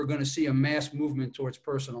before we're going to see a mass movement towards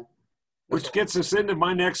personal. Which gets us into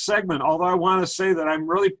my next segment. Although I want to say that I'm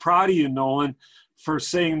really proud of you, Nolan, for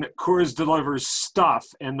saying that Coors delivers stuff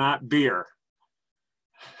and not beer.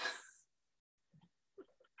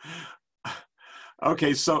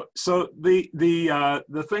 Okay, so the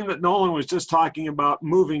thing that Nolan was just talking about,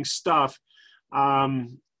 moving stuff,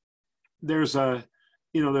 there's a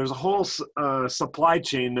whole supply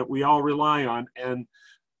chain that we all rely on, and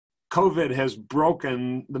COVID has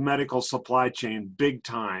broken the medical supply chain big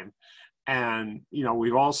time. And, you know,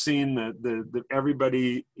 we've all seen the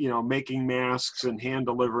everybody, you know, making masks and hand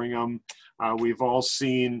delivering them. We've all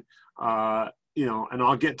seen, you know, and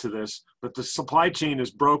I'll get to this, but the supply chain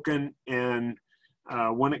is broken, and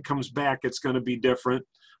when it comes back, it's going to be different.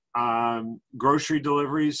 Grocery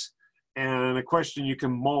deliveries, and a question you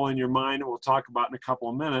can mull in your mind, and we'll talk about in a couple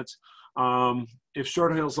of minutes. If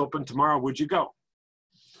Short Hills open tomorrow, would you go?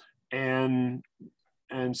 And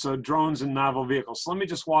so drones and novel vehicles. So let me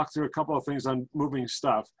just walk through a couple of things on moving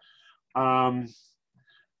stuff. You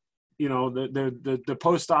know, the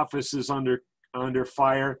post office is under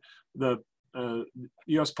fire. The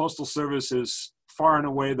U.S. Postal Service is far and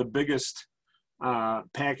away the biggest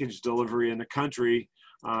package delivery in the country,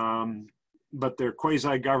 but they're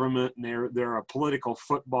quasi-government, and they're a political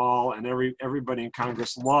football, and everybody in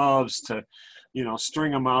Congress loves to, you know,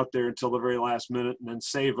 string them out there until the very last minute and then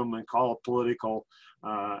save them and call it a political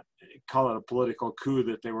coup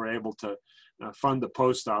that they were able to fund the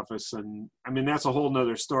post office. And I mean, that's a whole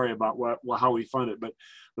nother story about how we fund it, but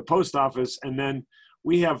the post office. And then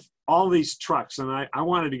we have all these trucks, and I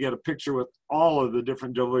wanted to get a picture with all of the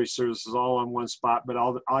different delivery services all on one spot, but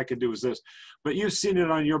all I could do was this. But you've seen it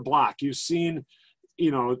on your block. You've seen,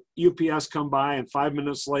 you know, UPS come by, and 5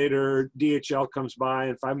 minutes later, DHL comes by,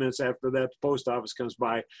 and 5 minutes after that, the post office comes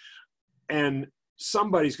by. And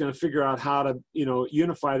somebody's going to figure out how to, you know,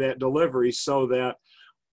 unify that delivery so that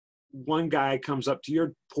one guy comes up to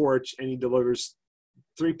your porch and he delivers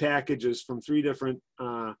 3 packages from 3 different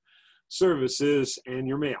services and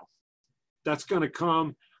your mail. That's going to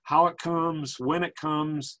come. How it comes, when it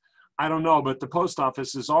comes, I don't know. But the post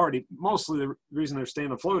office is already, mostly the reason they're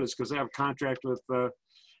staying afloat is because they have a contract with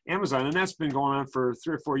Amazon, and that's been going on for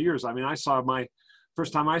 3 or 4 years. I mean,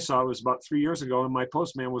 first time I saw it was about 3 years ago, and my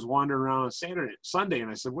postman was wandering around on Sunday, and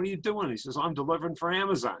I said, "What are you doing?" He says, "I'm delivering for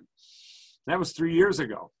Amazon." That was 3 years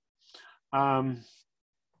ago. I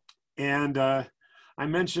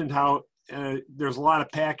mentioned how there's a lot of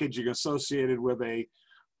packaging associated with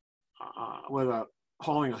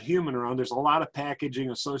hauling a human around. There's a lot of packaging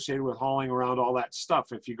associated with hauling around all that stuff.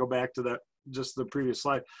 If you go back to just the previous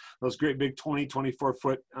slide, those great big 24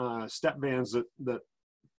 foot step vans that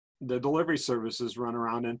the delivery services run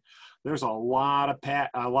around in, there's a lot of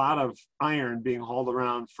iron being hauled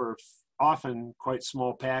around for often quite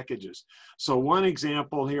small packages. So one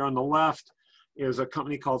example here on the left is a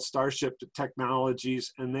company called Starship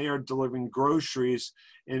Technologies, and they are delivering groceries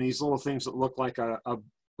in these little things that look like a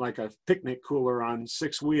picnic cooler on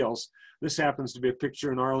 6 wheels. This happens to be a picture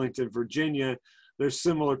in Arlington, Virginia. There's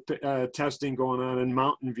similar testing going on in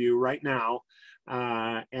Mountain View right now.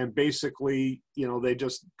 And basically, you know, they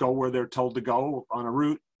just go where they're told to go on a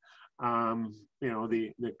route. You know,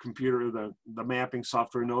 the computer, the mapping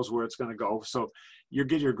software knows where it's going to go. So you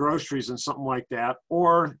get your groceries and something like that.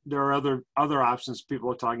 Or there are other options people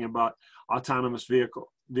are talking about, autonomous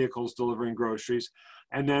vehicles delivering groceries.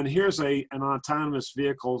 And then here's an autonomous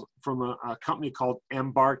vehicle from a company called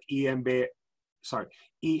Embark, EMBARK.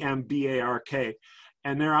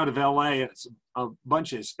 And they're out of LA. It's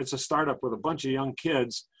a startup with a bunch of young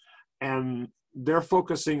kids, and they're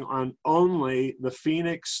focusing on only the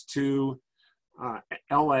Phoenix to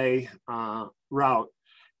LA route.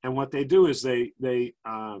 And what they do is they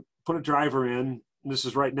put a driver in. This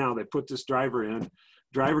is right now. They put this driver in.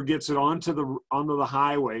 Driver gets it onto the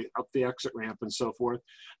highway, up the exit ramp and so forth.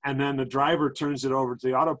 And then the driver turns it over to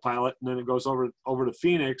the autopilot, and then it goes over to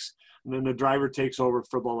Phoenix. And then the driver takes over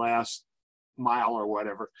for the last mile or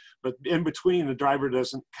whatever. But in between, the driver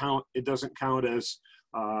doesn't count. It doesn't count as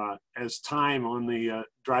time on the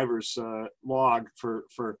driver's log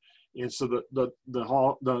and so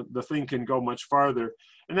the thing can go much farther.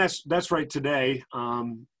 And that's right today.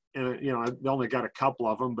 And you know, they only got a couple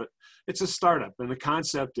of them, but it's a startup. And the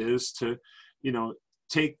concept is to, you know,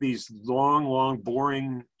 take these long,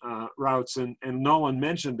 boring routes. And Nolan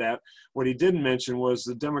mentioned that. What he didn't mention was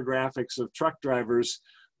the demographics of truck drivers.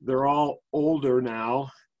 They're all older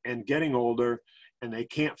now and getting older, and they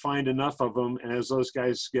can't find enough of them. And as those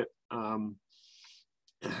guys get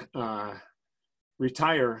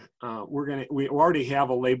retire, we already have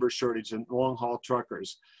a labor shortage in long haul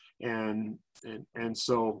truckers. And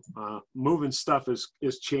so moving stuff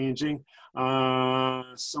is changing.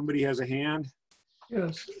 Somebody has a hand.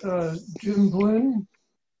 Yes, Jim Blinn.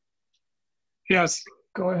 Yes.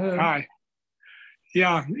 Go ahead. Hi.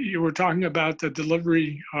 Yeah, you were talking about the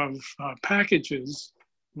delivery of packages.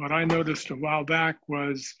 What I noticed a while back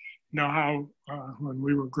was, you know how when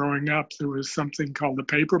we were growing up, there was something called the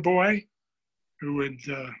paper boy who would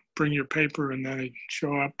bring your paper, and then he'd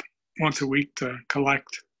show up once a week to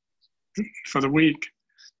collect for the week.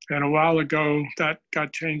 And a while ago, that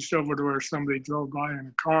got changed over to where somebody drove by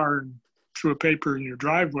in a car and threw a paper in your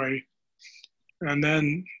driveway. And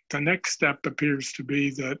then the next step appears to be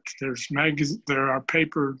that there are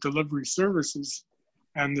paper delivery services,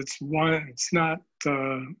 and it's not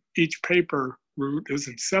each paper route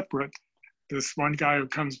isn't separate. This one guy who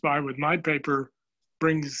comes by with my paper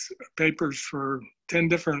brings papers for 10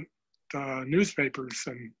 different newspapers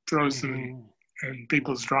and throws them in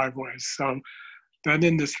people's driveways. So that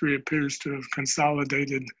industry appears to have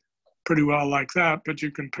consolidated pretty well like that, but you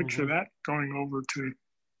can picture that going over to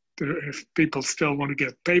if people still want to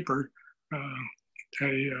get paper,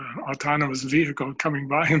 autonomous vehicle coming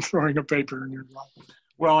by and throwing a paper in your driveway.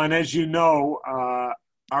 Well, and as you know,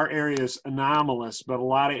 our area is anomalous, but a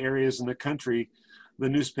lot of areas in the country, the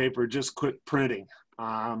newspaper just quit printing.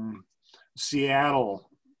 Seattle,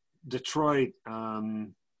 Detroit, a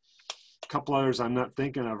couple others I'm not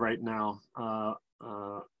thinking of right now,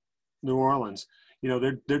 New Orleans. You know,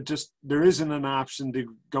 there isn't an option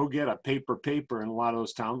to go get a paper in a lot of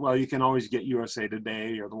those towns. Well, you can always get USA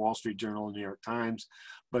Today or the Wall Street Journal and New York Times,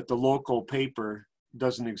 but the local paper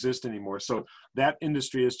doesn't exist anymore. So that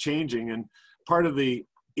industry is changing. And part of the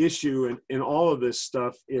issue in all of this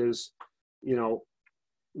stuff is, you know,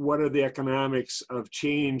 what are the economics of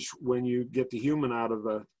change when you get the human out of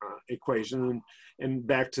the equation? And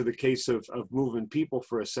back to the case of moving people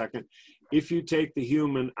for a second. If you take the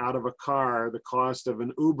human out of a car, the cost of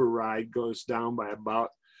an Uber ride goes down by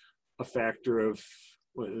about a factor of,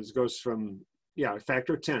 it goes from, a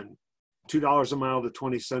factor of 10, $2 a mile to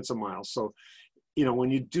 20 cents a mile. So, you know, when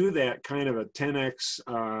you do that kind of a 10x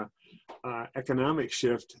economic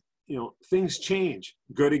shift, you know, things change.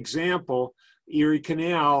 Good example, Erie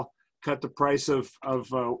Canal cut the price of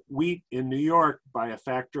wheat in New York by a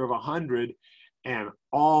factor of 100, and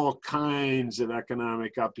all kinds of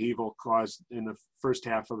economic upheaval caused in the first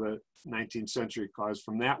half of the 19th century caused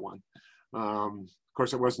from that one. Of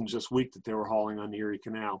course, it wasn't just wheat that they were hauling on the Erie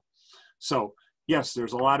Canal. So yes,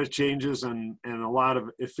 there's a lot of changes and a lot of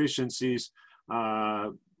efficiencies,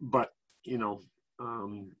 but you know,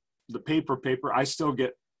 the paper, I still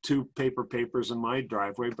get 2 papers in my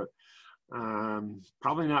driveway, but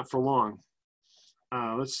probably not for long.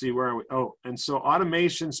 Let's see, where are we? Oh, and so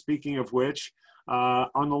automation, speaking of which,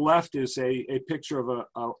 on the left is a picture of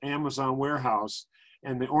a Amazon warehouse,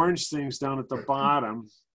 and the orange things down at the bottom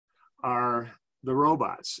are the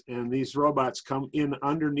robots. And these robots come in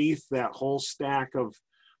underneath that whole stack of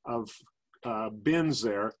bins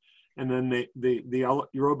there, and then the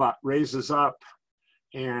robot raises up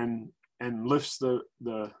and lifts the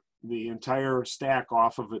entire stack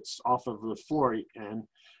off of the floor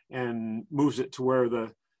and moves it to where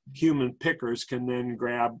the human pickers can then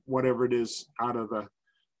grab whatever it is out of the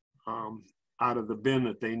bin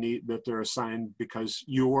that they need, that they're assigned because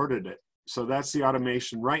you ordered it. So that's the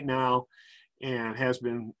automation right now, and has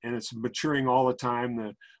been, and it's maturing all the time.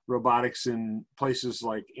 The robotics in places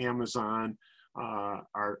like Amazon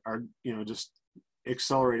are you know, just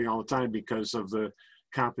accelerating all the time because of the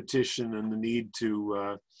competition and the need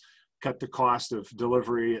to cut the cost of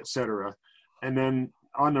delivery, et cetera. And then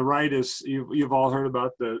on the right is, you've all heard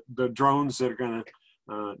about the drones that are going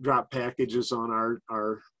to drop packages on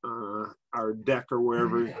our deck or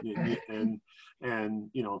wherever, and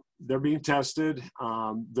you know, they're being tested.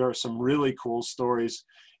 There are some really cool stories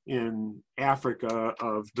in Africa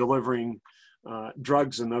of delivering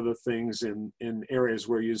drugs and other things in areas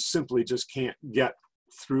where you simply just can't get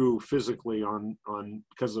through physically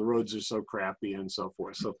because the roads are so crappy and so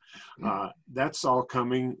forth. So that's all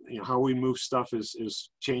coming. You know, how we move stuff is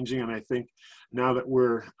changing, and I think now that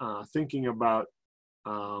we're thinking about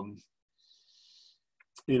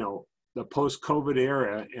you know, the post-COVID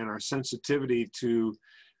era and our sensitivity to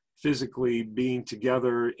physically being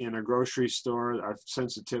together in a grocery store, our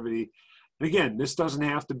sensitivity. And again, this doesn't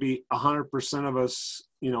have to be 100% of us,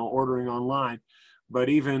 you know, ordering online, but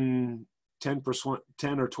even 10%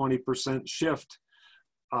 or 20% shift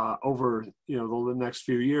over, you know, the next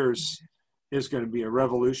few years is going to be a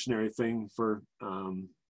revolutionary thing for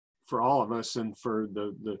all of us, and for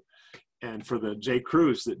the J.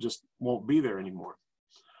 Crews that just won't be there anymore.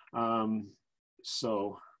 And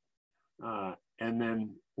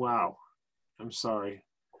then, wow, I'm sorry.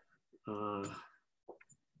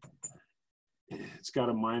 It's got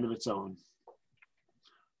a mind of its own.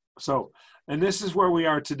 So, and this is where we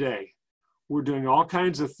are today. We're doing all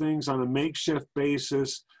kinds of things on a makeshift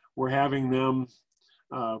basis. We're having them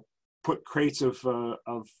put crates of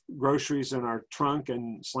groceries in our trunk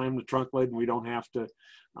and slam the trunk lid, and we don't have to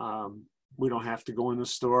go in the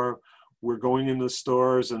store. we're going into the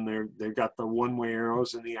stores and they've got the one-way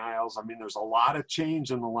arrows in the aisles. I mean, there's a lot of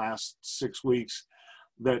change in the last 6 weeks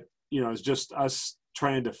that, you know, is just us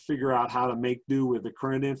trying to figure out how to make do with the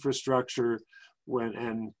current infrastructure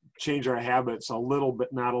and change our habits a little bit,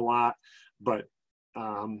 not a lot, but,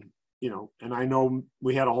 you know, and I know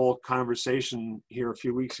we had a whole conversation here a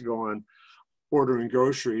few weeks ago on ordering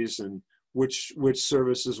groceries and which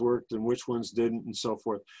services worked and which ones didn't and so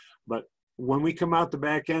forth. But when we come out the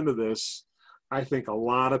back end of this, I think a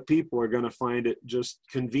lot of people are going to find it just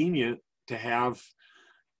convenient to have,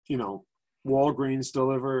 you know, Walgreens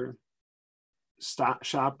deliver,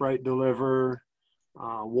 ShopRite deliver,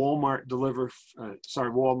 Walmart deliver,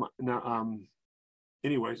 Walmart. Now,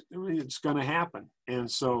 anyways, it's going to happen. And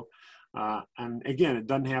so, and again, it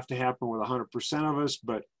doesn't have to happen with 100% of us,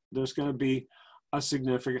 but there's going to be a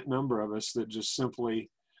significant number of us that just simply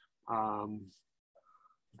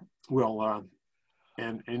will,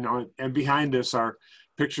 and behind us are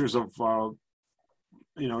pictures of,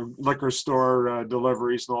 you know, liquor store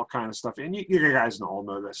deliveries and all kind of stuff. And you guys all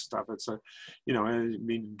know this stuff. It's a, you know, I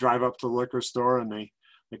mean, drive up to the liquor store and they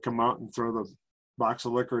come out and throw the box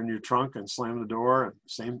of liquor in your trunk and slam the door, and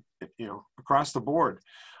same, you know, across the board.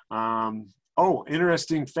 Oh,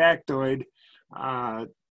 interesting factoid.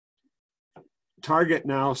 Target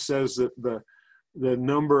now says that the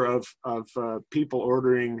number of people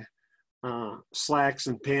ordering slacks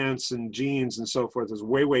and pants and jeans and so forth is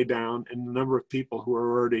way down, and the number of people who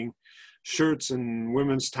are ordering shirts and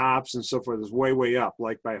women's tops and so forth is way up,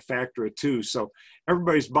 like by a factor of 2. So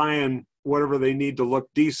everybody's buying whatever they need to look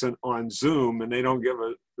decent on Zoom, and they don't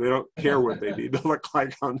care what they need to look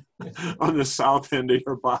like on the south end of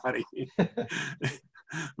your body.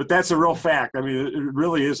 But that's a real fact. I mean, it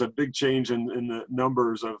really is a big change in the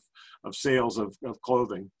numbers of sales of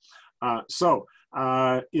clothing. So,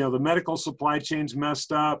 you know, the medical supply chain's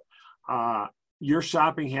messed up. Your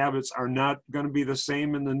shopping habits are not going to be the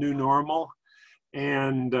same in the new normal.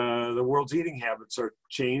 And the world's eating habits are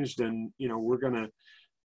changed. And, you know, we're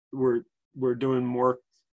doing more,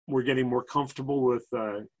 we're getting more comfortable with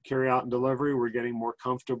carry out and delivery. We're getting more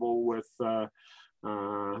comfortable with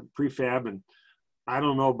prefab. And I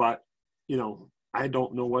don't know about, you know, I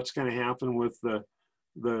don't know what's going to happen with the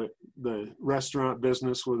restaurant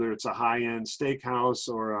business, whether it's a high-end steakhouse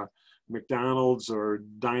or a McDonald's or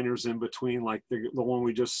diners in between, like the one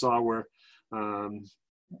we just saw where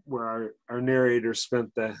our narrator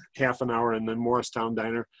spent the half an hour in the Morristown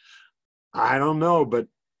diner. I don't know, but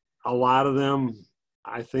a lot of them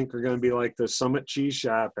I think are going to be like the Summit Cheese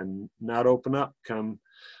Shop and not open up come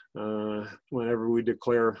whenever we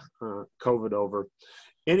declare COVID over.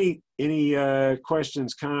 Any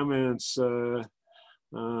questions, comments?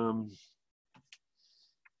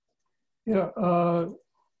 Yeah,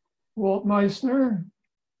 Walt Meissner.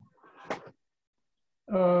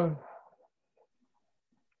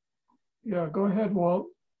 Yeah, go ahead, Walt.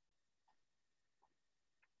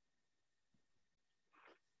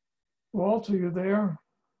 Walt, are you there?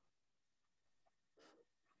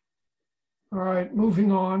 All right,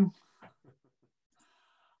 moving on.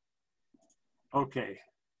 Okay.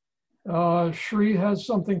 Shri has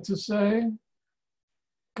something to say.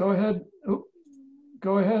 Go ahead. Oh,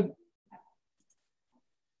 go ahead.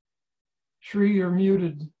 Shri, you're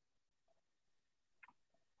muted.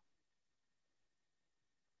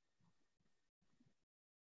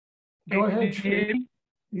 Go ahead, Shri.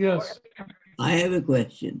 Yes. I have a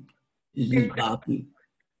question. This is Baki.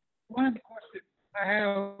 One question I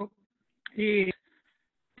have is,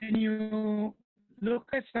 when you look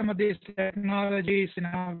at some of these technologies, you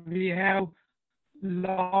know, we have a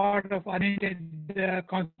lot of unintended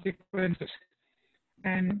consequences.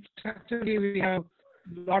 And structurally, we have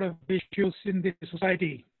a lot of issues in the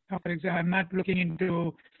society. For example, I'm not looking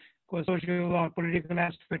into social or political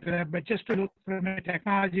aspect of that, but just to look from a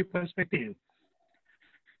technology perspective.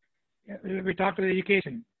 We talked about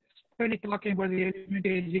education, especially talking about the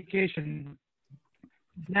elementary education,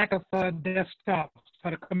 lack of desktops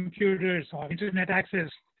or computers or internet access.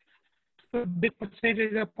 So a big percentage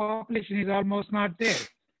of the population is almost not there.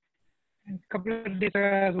 And a couple of days ago,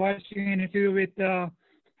 I was watching an interview with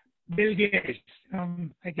Bill Gates.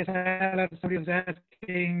 I guess somebody was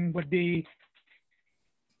asking what the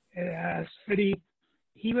study.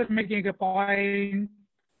 He was making a point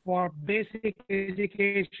for basic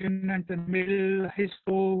education and the middle high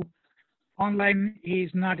school, online is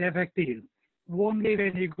not effective. Only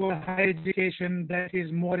when you go to higher education, that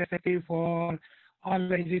is more effective for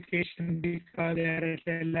online education, because they're at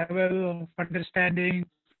a level of understanding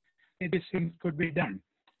this thing could be done.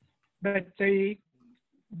 But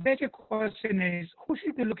better question is, who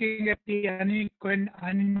should be looking at the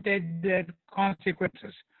unintended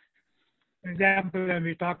consequences? For example, when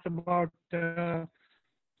we talked about the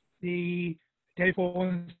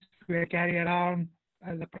telephones we carry around,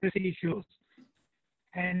 the privacy issues,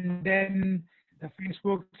 and then the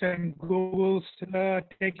Facebooks and Googles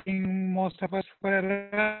taking most of us for a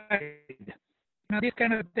ride. Now, these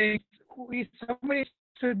kind of things, somebody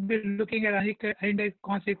should be looking at unintended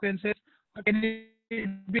consequences. Or can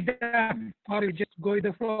it be done, or you just go with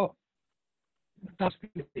the flow?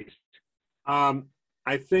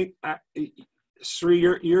 I think, Sri,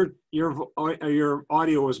 your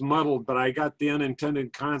audio was muddled, but I got the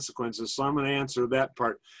unintended consequences, so I'm going to answer that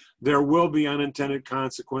part. There will be unintended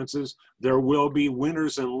consequences. There will be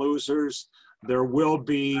winners and losers. There will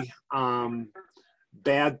be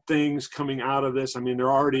bad things coming out of this. I mean,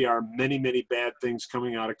 there already are many, many bad things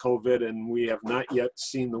coming out of COVID, and we have not yet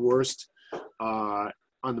seen the worst on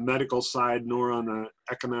the medical side, nor on the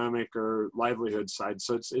economic or livelihood side.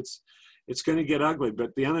 So it's going to get ugly,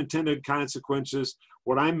 but the unintended consequences,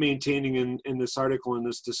 what I'm maintaining in this article, in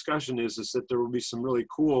this discussion is that there will be some really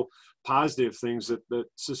cool, positive things that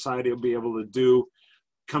society will be able to do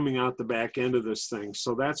coming out the back end of this thing.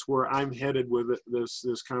 So that's where I'm headed with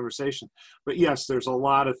this conversation. But yes, there's a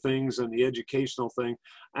lot of things in the educational thing.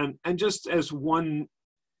 And just as one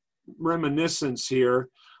reminiscence here,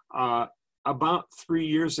 about 3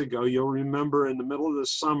 years ago, you'll remember in the middle of the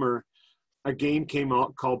summer, a game came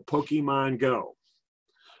out called Pokemon Go.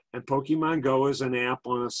 And Pokemon Go is an app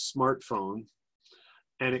on a smartphone.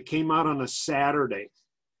 And it came out on a Saturday.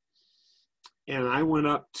 And I went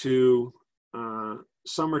up to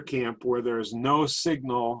summer camp where there's no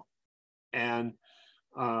signal and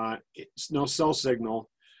it's no cell signal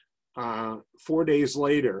 4 days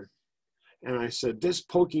later. And I said, this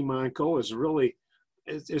Pokemon Go is really,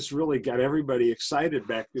 it's really got everybody excited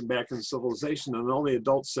back in civilization. And all the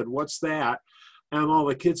adults said, what's that? And all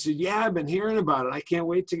the kids said, yeah, I've been hearing about it. I can't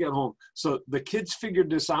wait to get home. So the kids figured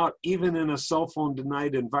this out even in a cell phone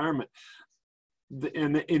denied environment.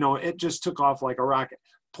 And, you know, it just took off like a rocket.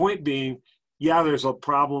 Point being, yeah, there's a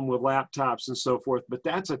problem with laptops and so forth, but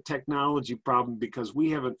that's a technology problem because we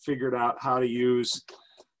haven't figured out how to use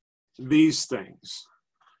these things,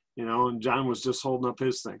 you know, and John was just holding up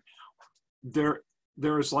his thing.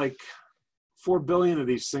 There's like 4 billion of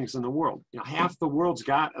these things in the world. You know, half the world's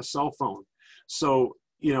got a cell phone. So,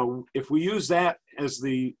 you know, if we use that as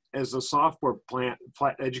a software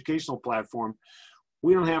educational platform,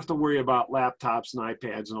 we don't have to worry about laptops and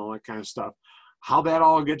iPads and all that kind of stuff. How that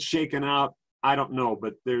all gets shaken out, I don't know,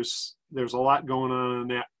 but there's a lot going on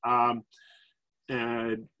in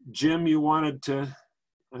that. Jim, you wanted to,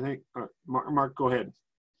 I think, Mark, go ahead.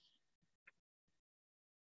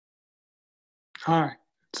 Hi.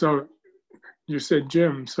 So you said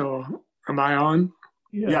Jim, so am I on?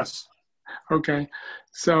 Yes. Okay.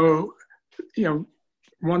 So, you know,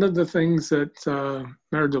 one of the things that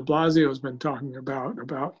Mayor de Blasio has been talking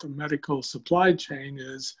about the medical supply chain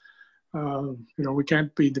is, you know, we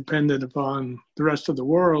can't be dependent upon the rest of the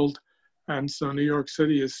world. And so New York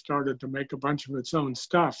City has started to make a bunch of its own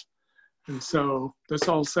stuff. And so this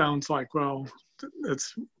all sounds like, well,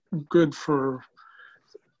 it's good for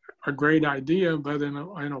a great idea, but in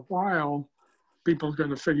a while, people are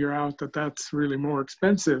going to figure out that that's really more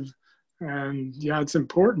expensive. And yeah, it's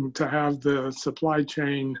important to have the supply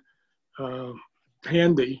chain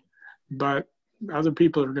handy, but other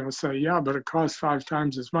people are going to say, yeah, but it costs 5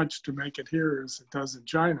 times as much to make it here as it does in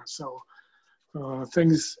China. So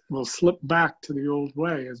things will slip back to the old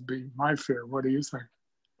way, is be my fear. What do you think?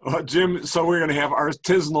 Jim, so we're going to have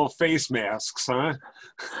artisanal face masks, huh?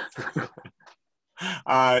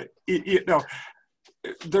 You know,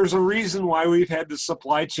 there's a reason why we've had the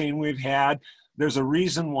supply chain we've had. There's a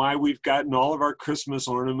reason why we've gotten all of our Christmas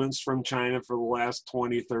ornaments from China for the last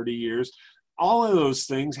 20, 30 years. All of those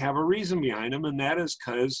things have a reason behind them, and that is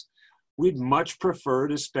because we'd much prefer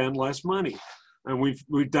to spend less money. And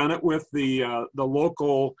we've done it with the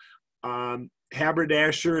local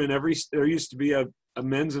haberdasher in there used to be a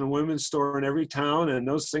men's and a women's store in every town, and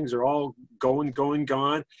those things are all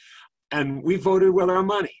gone. And we voted with our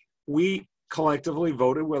money. We collectively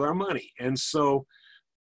voted with our money. And so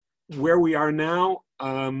where we are now,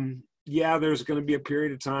 yeah, there's going to be a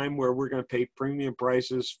period of time where we're going to pay premium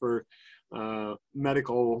prices for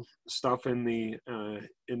medical stuff in the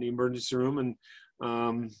emergency room,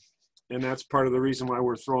 and that's part of the reason why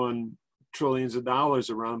we're throwing trillions of dollars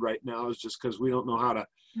around right now, is just because we don't know how to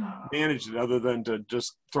manage it other than to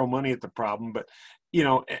just throw money at the problem. But you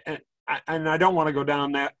know, and I don't want to go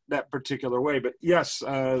down that particular way, but yes,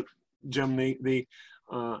 Jim, the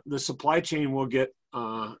supply chain will get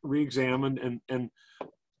re-examined, and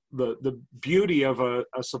the beauty of a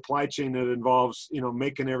supply chain that involves,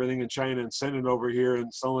 making everything in China and sending it over here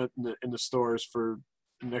and selling it in the stores for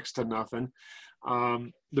next to nothing.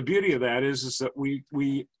 The beauty of that is that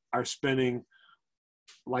we are spending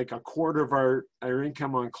like a quarter of our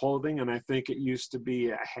income on clothing, and I think it used to be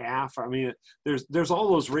a half. I mean, there's all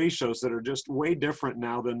those ratios that are just way different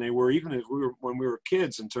now than they were even when we were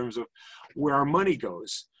kids in terms of where our money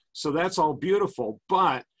goes. So that's all beautiful,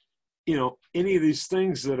 but any of these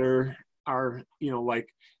things that are like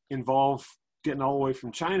involve getting all the way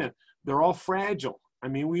from China, they're all fragile. I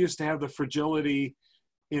mean, we used to have the fragility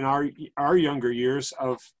in our younger years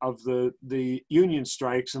of the union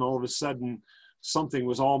strikes, and all of a sudden something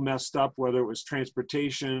was all messed up, whether it was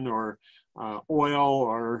transportation or oil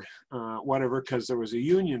or whatever, because there was a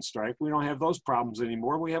union strike. We don't have those problems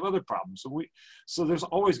anymore. We have other problems. So there's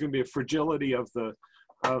always going to be a fragility of the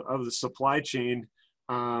supply chain.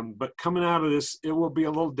 But coming out of this, it will be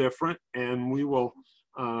a little different, and we will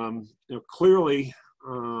clearly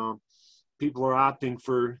people are opting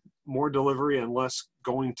for more delivery and less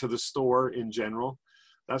going to the store in general.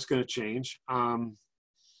 That's going to change.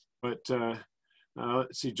 Let's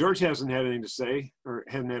see, George hasn't had anything to say, or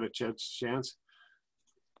hadn't had a chance.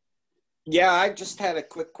 Yeah, I just had a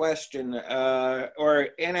quick question, and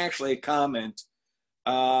actually a comment.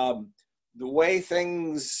 The way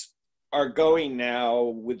things are going now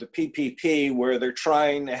with the PPP, where they're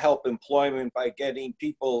trying to help employment by getting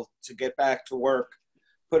people to get back to work,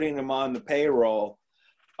 putting them on the payroll.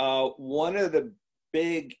 One of the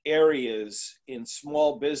big areas in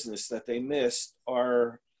small business that they missed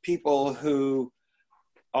are people who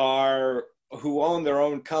own their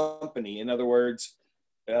own company. In other words,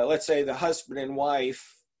 let's say the husband and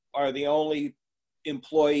wife are the only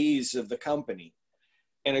employees of the company.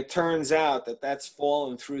 And it turns out that that's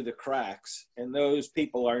fallen through the cracks, and those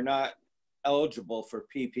people are not eligible for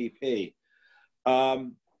PPP.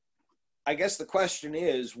 I guess the question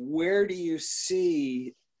is, where do you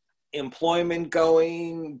see employment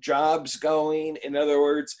going, jobs going? In other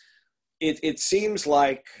words, it seems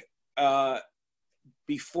like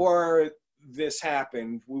before this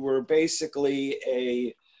happened, we were basically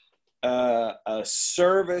a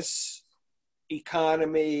service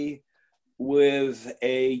economy with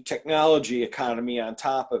a technology economy on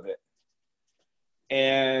top of it.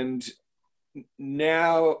 And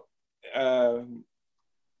now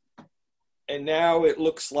it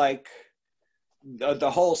looks like the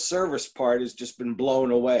whole service part has just been blown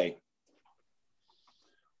away.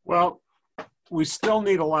 Well, we still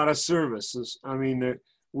need a lot of services. I mean,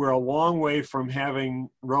 we're a long way from having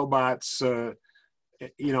robots,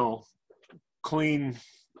 clean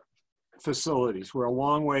facilities. We're a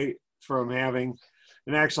long way from having,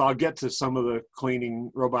 and actually I'll get to some of the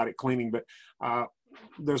robotic cleaning, but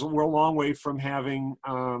we're a long way from having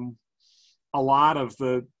a lot of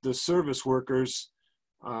the service workers.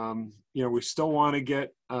 We still want to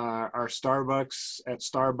get our Starbucks at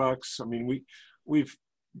Starbucks. I mean, we've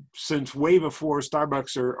since way before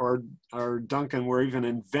Starbucks or Dunkin' were even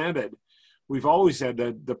invented, we've always had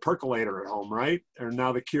the percolator at home, right? Or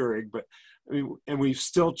now the Keurig, but and we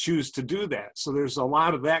still choose to do that. So there's a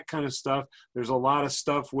lot of that kind of stuff. There's a lot of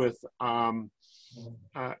stuff with, where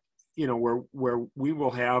we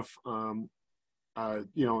will have,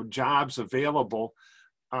 jobs available.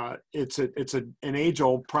 It's an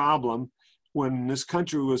age-old problem. When this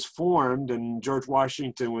country was formed and George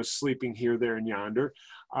Washington was sleeping here, there, and yonder,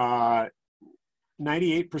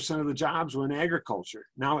 98% of the jobs were in agriculture.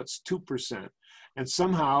 Now it's 2%. And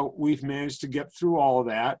somehow we've managed to get through all of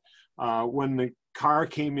that. When the car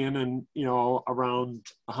came in and, around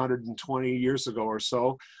 120 years ago or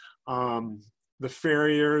so, the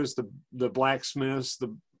farriers, the blacksmiths,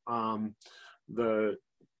 the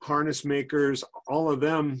harness makers, all of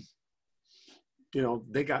them,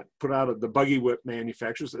 they got put out of the buggy whip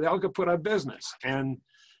manufacturers. They all got put out of business. And,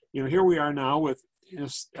 here we are now with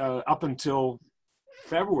up until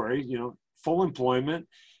February, full employment.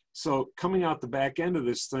 So coming out the back end of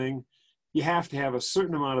this thing, you have to have a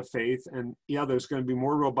certain amount of faith. And yeah, there's going to be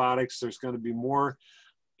more robotics. There's going to be more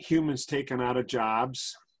humans taken out of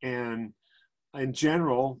jobs. And in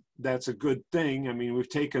general, that's a good thing. I mean, we've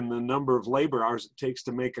taken the number of labor hours it takes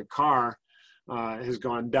to make a car has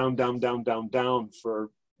gone down, down, down, down, down for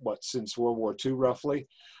since World War II, roughly.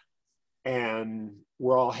 And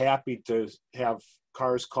we're all happy to have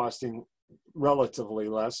cars costing relatively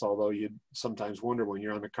less, although you sometimes wonder when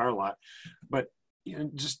you're on the car lot. But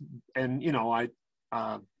when you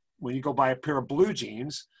go buy a pair of blue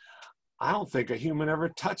jeans, I don't think a human ever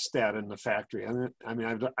touched that in the factory. I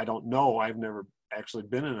mean, I don't know. I've never actually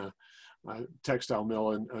been in textile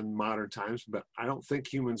mill in modern times, but I don't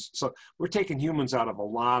think humans, so we're taking humans out of a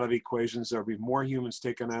lot of equations. There'll be more humans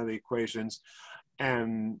taken out of the equations.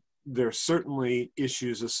 And there's certainly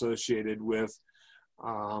issues associated with,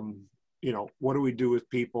 you know, what do we do with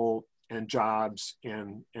people and jobs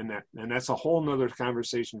and that's a whole nother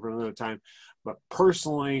conversation for another time. But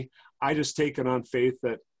personally, I just take it on faith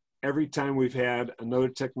that every time we've had another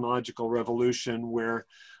technological revolution where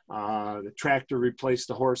the tractor replaced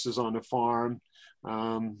the horses on the farm,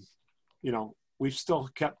 you know, we've still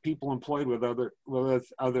kept people employed with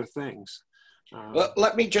other things. Well,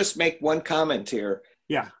 let me just make one comment here.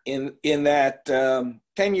 Yeah. In that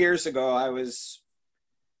 10 years ago, I was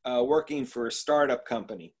working for a startup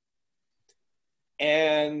company,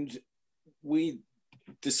 and we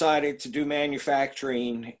decided to do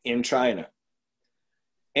manufacturing in China.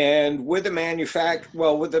 And with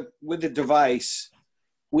the with the device,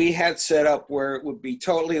 we had set up where it would be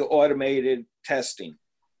totally automated testing.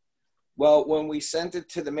 Well, when we sent it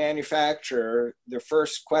to the manufacturer, the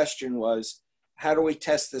first question was, how do we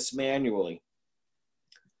test this manually?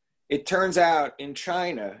 It turns out in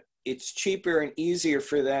China, it's cheaper and easier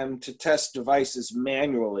for them to test devices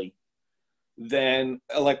manually than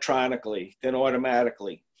electronically, than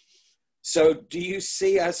automatically. So do you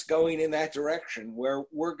see us going in that direction where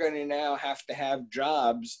we're going to now have to have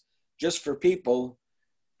jobs just for people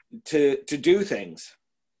to do things?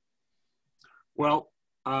 Well,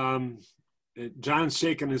 John's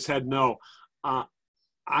shaking his head no.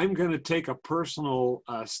 I'm going to take a personal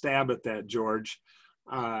stab at that, George.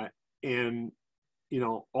 And, you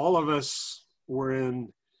know, all of us were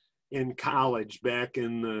in college back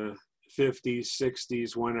in the 50s,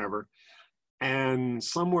 60s, whenever. And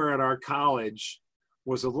somewhere at our college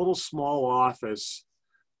was a little small office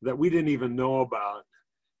that we didn't even know about.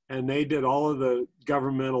 And they did all of the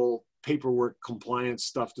governmental paperwork compliance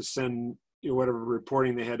stuff to send, you know, whatever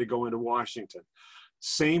reporting they had to go into Washington.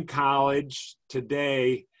 Same college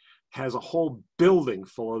today has a whole building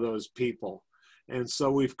full of those people. And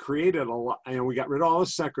so we've created a lot, and we got rid of all the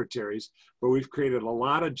secretaries, but we've created a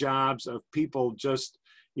lot of jobs of people just,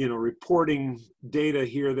 you know, reporting data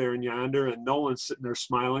here, there, and yonder. And Nolan's sitting there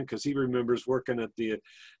smiling because he remembers working at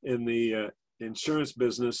in the insurance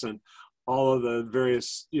business and all of the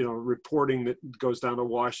various, you know, reporting that goes down to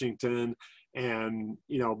Washington. And,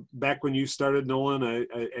 you know, back when you started, Nolan,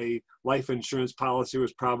 a life insurance policy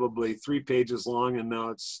was probably 3 pages long, and now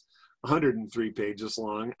it's 103 pages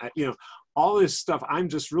long. You know, all this stuff, I'm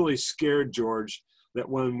just really scared, George, that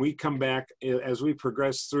when we come back, as we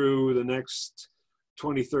progress through the next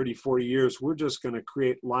 20, 30, 40 years, we're just going to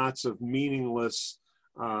create lots of meaningless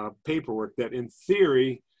paperwork that in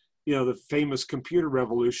theory, you know, the famous computer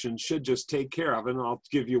revolution should just take care of. And I'll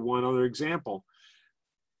give you one other example.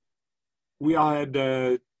 We all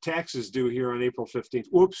had taxes due here on April 15th.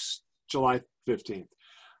 Whoops, July 15th.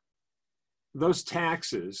 Those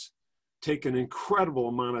taxes take an incredible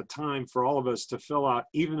amount of time for all of us to fill out,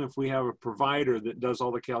 even if we have a provider that does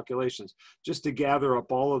all the calculations, just to gather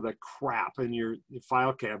up all of the crap in your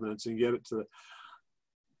file cabinets and get it to the...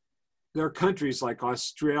 There are countries like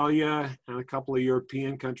Australia and a couple of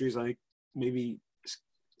European countries, I think maybe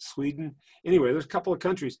Sweden. Anyway, there's a couple of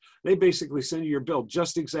countries. They basically send you your bill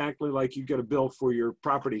just exactly like you get a bill for your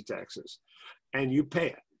property taxes, and you pay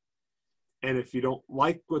it. And if you don't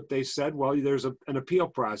like what they said, well, there's an appeal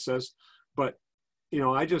process. But, you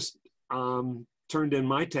know, I just turned in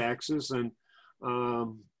my taxes, and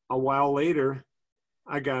a while later,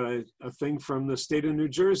 I got a thing from the state of New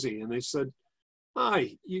Jersey, and they said,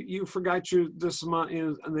 hi, you forgot this amount,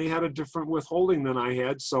 and they had a different withholding than I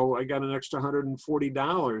had, so I got an extra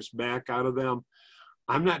 $140 back out of them.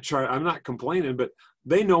 I'm not complaining, but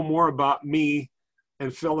they know more about me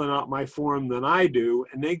and filling out my form than I do,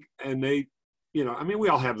 and they, you know, I mean, we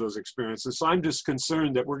all have those experiences. So I'm just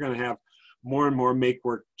concerned that we're going to have more and more make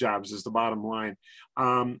work jobs is the bottom line.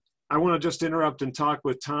 I want to just interrupt and talk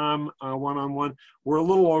with Tom one-on-one. We're a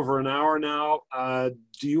little over an hour now.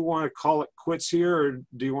 Do you want to call it quits here, or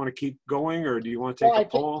do you want to keep going, or do you want to take a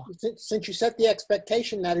poll? Since you set the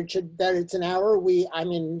expectation that it's an hour,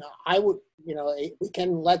 I would, you know, we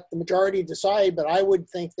can let the majority decide, but I would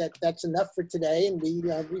think that that's enough for today, and we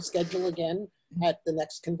reschedule again at the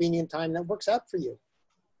next convenient time that works out for you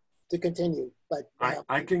to continue. But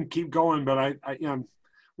I can keep going, but I you know,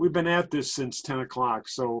 we've been at this since 10 o'clock.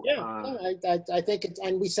 So yeah, I think it's,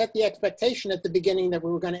 and we set the expectation at the beginning that we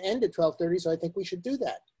were going to end at 12:30. So I think we should do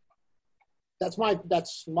that. That's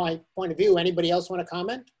my point of view. Anybody else want to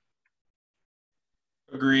comment?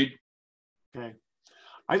 Agreed. Okay.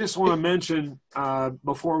 I just want to mention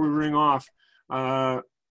before we ring off,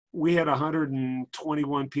 we had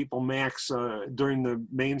 121 people max during the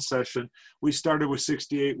main session. We started with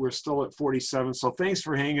 68. We're still at 47. So thanks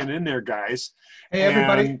for hanging in there, guys. Hey,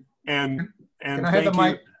 everybody. And can I have the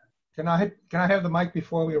mic? Can I have the mic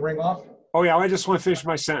before we ring off? Oh yeah, I just want to finish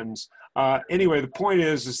my sentence. Anyway, the point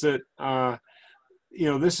is that you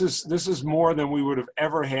know, this is more than we would have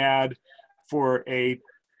ever had for a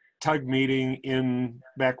tug meeting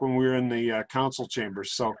back when we were in the council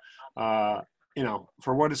chambers. So you know,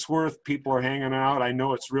 for what it's worth, people are hanging out. I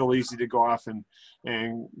know it's real easy to go off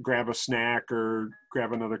and grab a snack or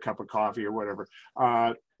grab another cup of coffee or whatever.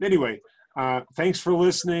 Anyway, thanks for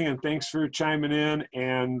listening and thanks for chiming in.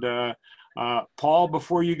 And Paul,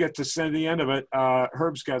 before you get to the end of it,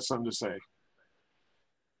 Herb's got something to say.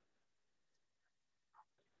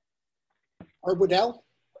 Herb Waddell?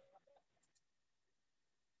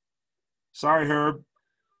 Sorry, Herb.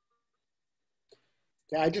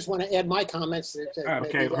 Yeah, I just want to add my comments.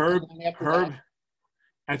 Okay, Herb,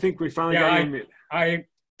 I think we finally got you. I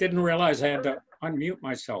didn't realize I had to unmute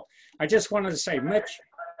myself. I just wanted to say, Mitch,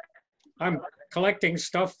 I'm collecting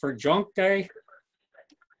stuff for Junk Day.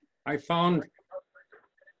 I found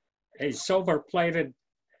a silver-plated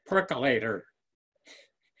percolator,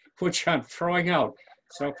 which I'm throwing out.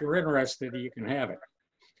 So if you're interested, you can have it.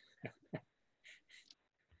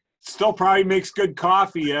 Still probably makes good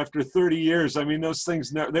coffee after 30 years. I mean, those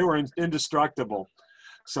things, they were indestructible.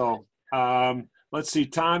 So let's see,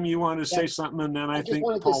 Tom, you want to say something, and then I think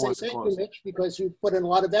Paul wants to close. Thank you, Mitch, because you put in a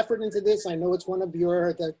lot of effort into this. I know it's one of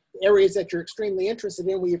the areas that you're extremely interested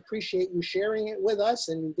in. We appreciate you sharing it with us,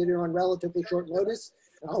 and you did it on relatively short notice.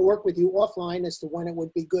 I'll work with you offline as to when it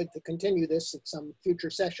would be good to continue this at some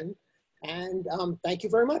future session. And thank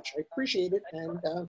you very much. I appreciate it. And